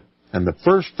revealed, and the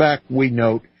first fact we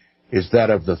note is that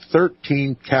of the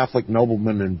 13 Catholic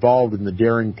noblemen involved in the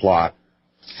daring plot,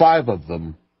 5 of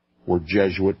them were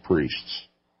Jesuit priests.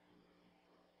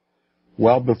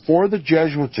 Well, before the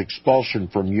Jesuits' expulsion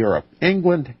from Europe,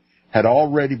 England had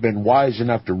already been wise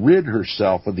enough to rid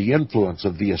herself of the influence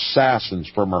of the assassins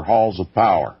from her halls of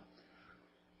power.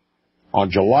 On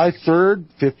July 3rd,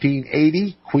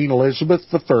 1580, Queen Elizabeth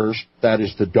I, that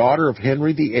is the daughter of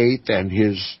Henry VIII and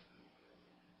his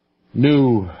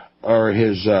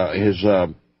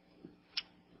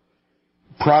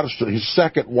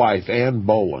second wife, Anne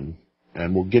Boleyn,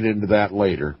 and we'll get into that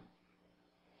later.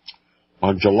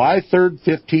 On July 3rd,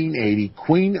 1580,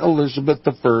 Queen Elizabeth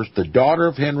I, the daughter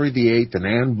of Henry VIII and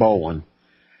Anne Boleyn,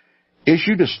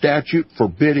 issued a statute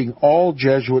forbidding all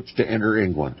Jesuits to enter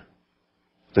England.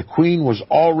 The Queen was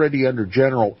already under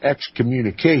general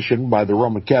excommunication by the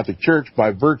Roman Catholic Church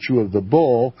by virtue of the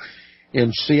bull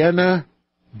in Siena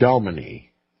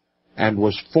Domini, and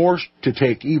was forced to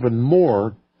take even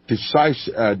more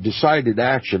decided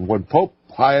action when Pope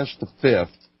Pius V,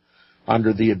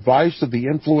 under the advice of the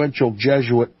influential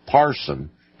Jesuit parson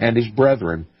and his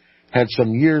brethren, had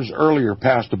some years earlier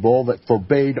passed a bull that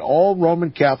forbade all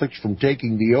Roman Catholics from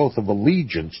taking the oath of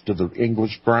allegiance to the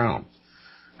English crown.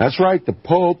 That's right, the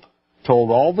Pope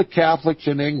told all the Catholics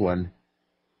in England,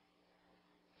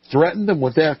 threatened them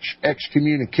with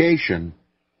excommunication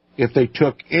if they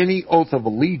took any oath of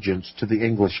allegiance to the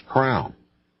English crown.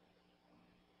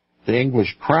 The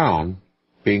English crown,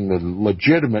 being the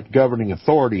legitimate governing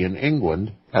authority in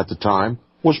England at the time,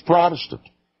 was Protestant.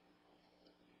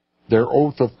 Their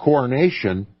oath of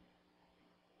coronation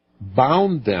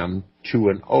bound them to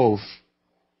an oath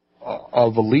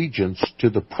of allegiance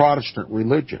to the Protestant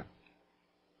religion.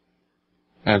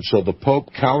 And so the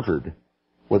Pope countered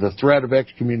with a threat of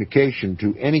excommunication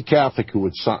to any Catholic who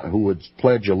would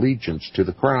pledge allegiance to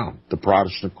the crown, the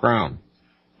Protestant crown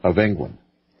of England.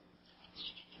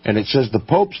 And it says the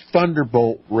Pope's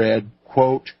thunderbolt read,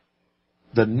 quote,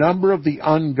 "The number of the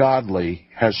ungodly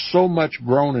has so much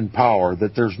grown in power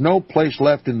that there's no place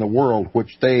left in the world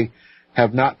which they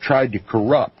have not tried to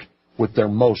corrupt with their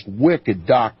most wicked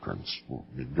doctrines."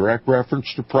 Direct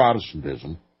reference to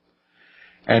Protestantism.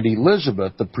 And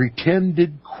Elizabeth, the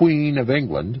pretended Queen of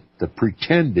England,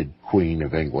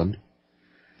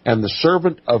 and the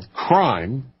servant of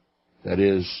crime, that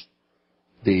is,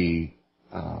 the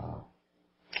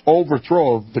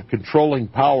overthrow of the controlling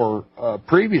power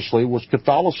previously was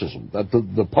Catholicism,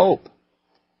 the Pope.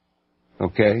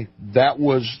 Okay, that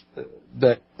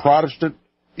Protestant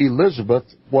Elizabeth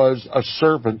was a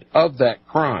servant of that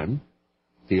crime,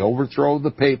 the overthrow of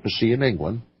the papacy in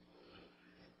England,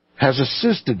 has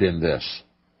assisted in this.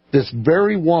 This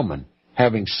very woman,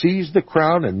 having seized the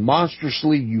crown and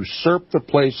monstrously usurped the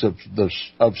place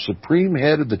of supreme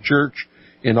head of the church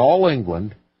in all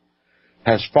England,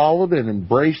 has followed and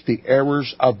embraced the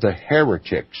errors of the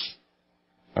heretics.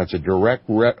 That's a direct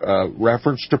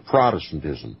reference to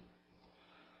Protestantism.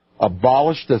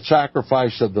 Abolished the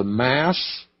sacrifice of the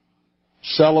Mass,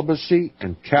 celibacy,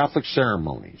 and Catholic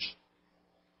ceremonies.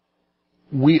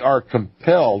 We are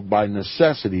compelled by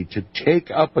necessity to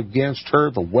take up against her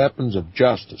the weapons of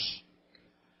justice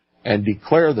and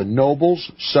declare the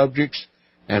nobles, subjects,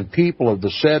 and people of the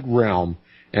said realm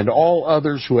and all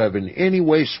others who have in any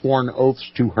way sworn oaths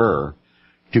to her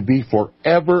to be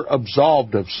forever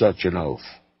absolved of such an oath.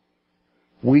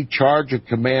 We charge and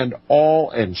command all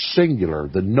and singular,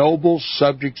 the nobles,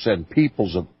 subjects, and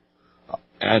peoples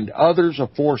and others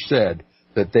aforesaid,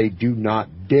 that they do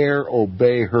not dare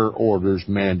obey her orders,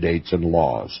 mandates, and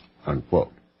laws,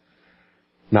 unquote.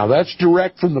 Now that's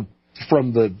direct from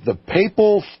the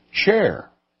papal chair,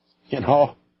 you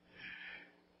know.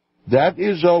 That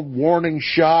is a warning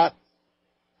shot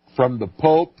from the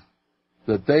Pope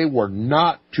that they were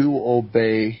not to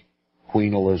obey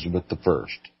Queen Elizabeth I.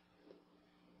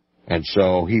 And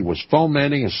so he was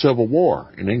fomenting a civil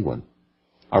war in England,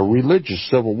 a religious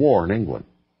civil war in England.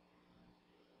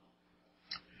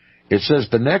 It says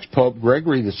the next Pope,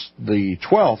 Gregory the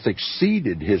 12th,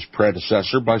 exceeded his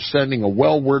predecessor by sending a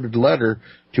well-worded letter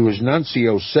to his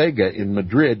nuncio Sega in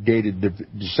Madrid, dated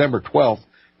December 12,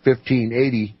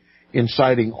 1580,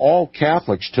 inciting all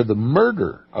Catholics to the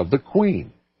murder of the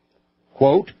Queen.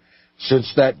 Quote,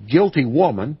 since that guilty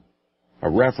woman, a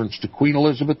reference to Queen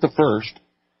Elizabeth I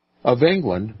of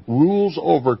England, rules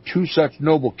over two such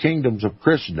noble kingdoms of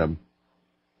Christendom,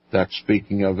 that's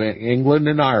speaking of England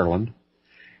and Ireland,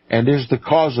 and is the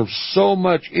cause of so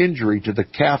much injury to the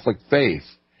Catholic faith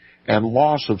and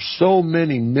loss of so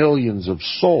many millions of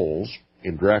souls,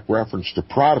 in direct reference to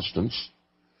Protestants,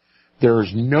 there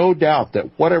is no doubt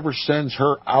that whatever sends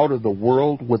her out of the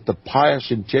world with the pious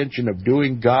intention of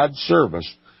doing God's service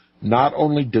not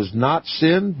only does not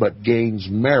sin, but gains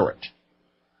merit,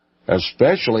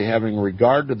 especially having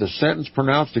regard to the sentence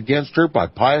pronounced against her by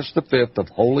Pius V of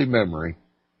holy memory.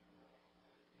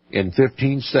 In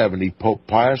 1570, Pope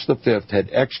Pius V had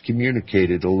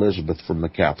excommunicated Elizabeth from the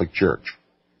Catholic Church.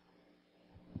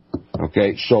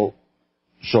 Okay, so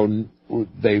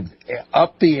they've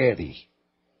upped the ante.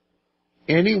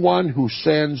 Anyone who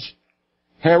sends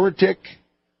heretic,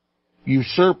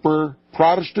 usurper,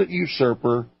 Protestant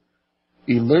usurper,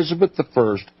 Elizabeth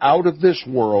I out of this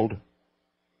world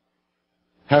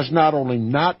has not only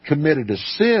not committed a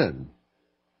sin,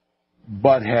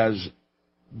 but has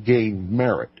gained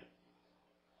merit.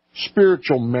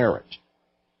 Spiritual merit.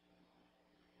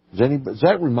 Does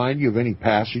that remind you of any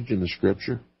passage in the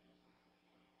Scripture?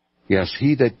 Yes,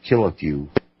 he that killeth you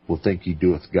will think he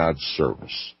doeth God's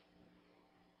service.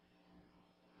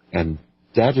 And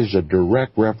that is a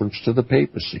direct reference to the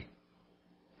papacy.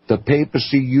 The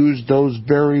papacy used those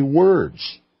very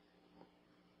words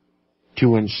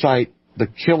to incite the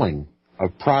killing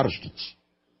of Protestants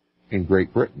in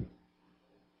Great Britain.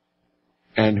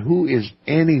 And who is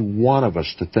any one of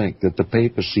us to think that the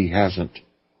papacy hasn't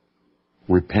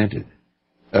repented,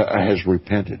 has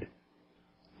repented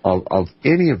of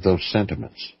any of those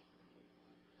sentiments?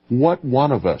 What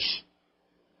one of us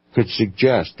could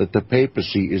suggest that the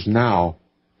papacy is now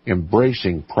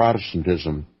embracing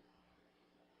Protestantism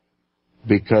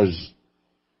because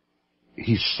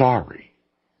he's sorry?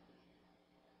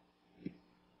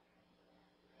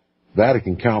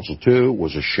 Vatican Council II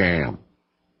was a sham.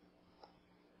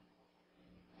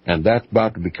 And that's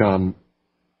about to become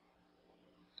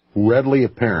readily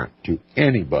apparent to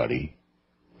anybody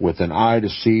with an eye to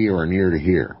see or an ear to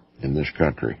hear in this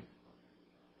country.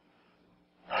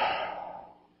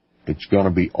 It's going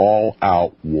to be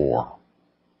all-out war.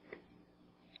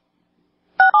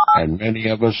 And many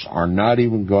of us are not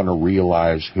even going to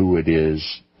realize who it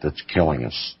is that's killing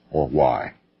us or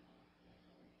why.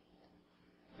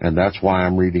 And that's why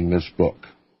I'm reading this book.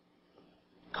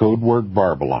 Codeword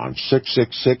Barbelon,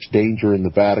 666, Danger in the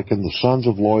Vatican, The Sons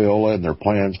of Loyola and Their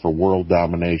Plans for World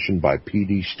Domination by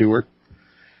P.D. Stewart.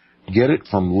 Get it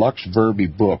from Lux Verbi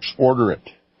Books. Order it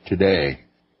today.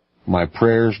 My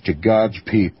prayers to God's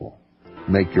people.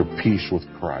 Make your peace with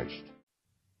Christ.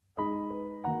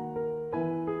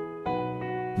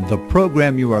 The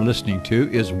program you are listening to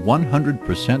is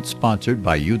 100% sponsored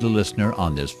by you, the listener,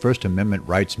 on this First Amendment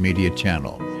Rights Media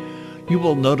channel. You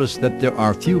will notice that there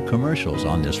are few commercials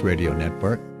on this radio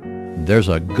network. There's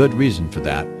a good reason for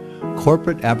that.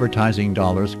 Corporate advertising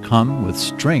dollars come with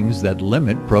strings that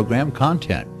limit program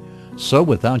content. So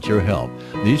without your help,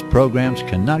 these programs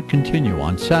cannot continue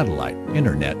on satellite,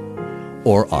 internet,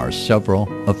 or our several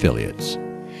affiliates.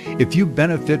 If you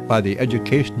benefit by the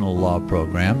educational law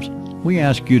programs, we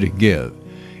ask you to give.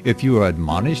 If you are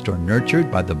admonished or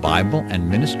nurtured by the Bible and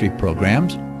ministry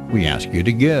programs, we ask you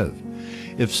to give.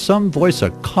 If some voice a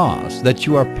cause that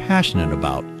you are passionate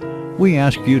about, we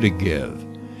ask you to give.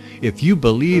 If you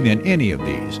believe in any of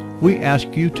these, we ask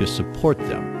you to support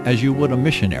them as you would a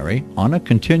missionary on a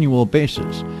continual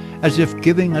basis, as if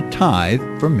giving a tithe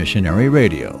for missionary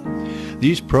radio.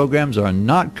 These programs are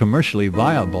not commercially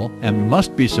viable and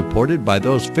must be supported by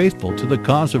those faithful to the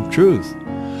cause of truth.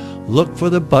 Look for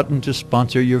the button to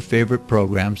sponsor your favorite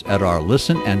programs at our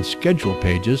listen and schedule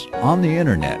pages on the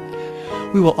internet.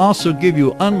 We will also give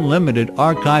you unlimited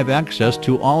archive access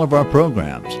to all of our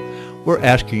programs. We're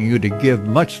asking you to give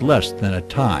much less than a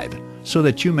tithe, so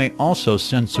that you may also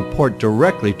send support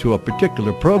directly to a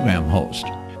particular program host,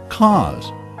 cause,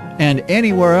 and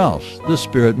anywhere else the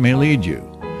Spirit may lead you.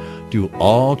 Do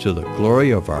all to the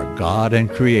glory of our God and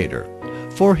Creator,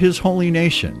 for His holy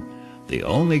nation, the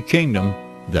only kingdom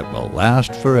that will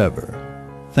last forever.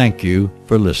 Thank you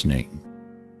for listening.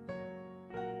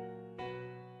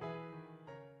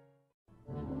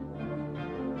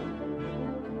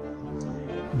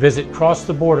 Visit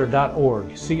crosstheborder.org,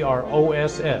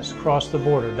 CROSS,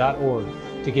 crosstheborder.org,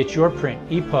 to get your print,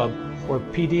 EPUB, or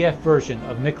PDF version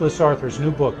of Nicholas Arthur's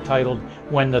new book titled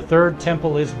When the Third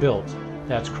Temple is Built.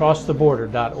 That's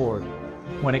crosstheborder.org.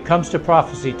 When it comes to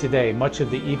prophecy today, much of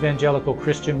the evangelical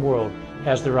Christian world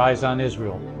has their eyes on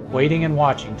Israel, waiting and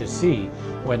watching to see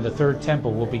when the third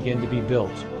temple will begin to be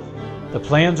built. The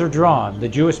plans are drawn, the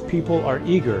Jewish people are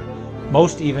eager.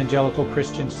 Most evangelical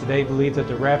Christians today believe that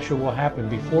the rapture will happen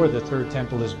before the third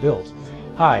temple is built.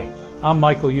 Hi, I'm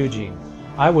Michael Eugene.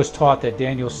 I was taught that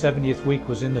Daniel's 70th week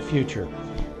was in the future.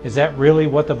 Is that really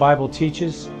what the Bible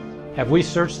teaches? Have we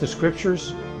searched the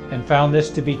scriptures and found this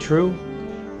to be true?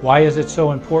 Why is it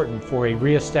so important for a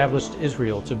re-established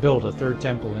Israel to build a third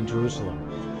temple in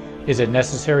Jerusalem? Is it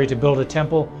necessary to build a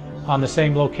temple on the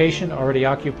same location already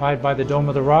occupied by the Dome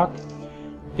of the Rock?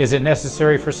 Is it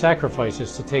necessary for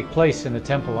sacrifices to take place in the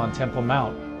temple on Temple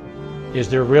Mount? Is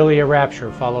there really a rapture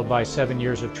followed by 7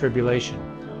 years of tribulation?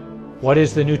 What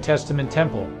is the New Testament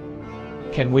temple?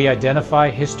 Can we identify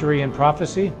history and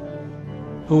prophecy?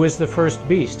 Who is the first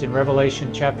beast in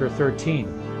Revelation chapter 13?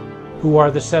 Who are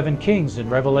the 7 kings in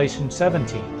Revelation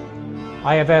 17?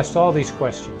 I have asked all these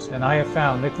questions, and I have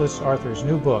found Nicholas Arthur's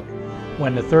new book,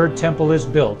 When the Third Temple is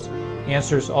Built,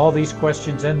 answers all these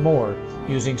questions and more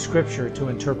using Scripture to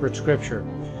interpret Scripture.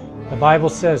 The Bible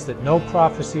says that no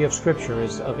prophecy of Scripture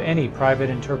is of any private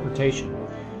interpretation.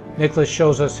 Nicholas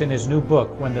shows us in his new book,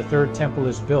 When the Third Temple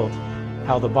is Built,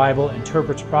 how the Bible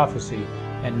interprets prophecy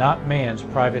and not man's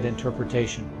private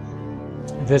interpretation.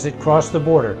 Visit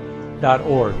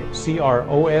crosstheborder.org,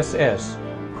 CROSS,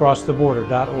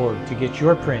 crosstheborder.org, to get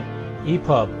your print,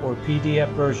 EPUB, or PDF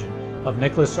version of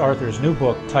Nicholas Arthur's new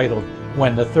book titled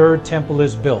When the Third Temple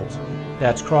is Built.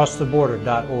 That's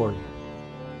crosstheborder.org.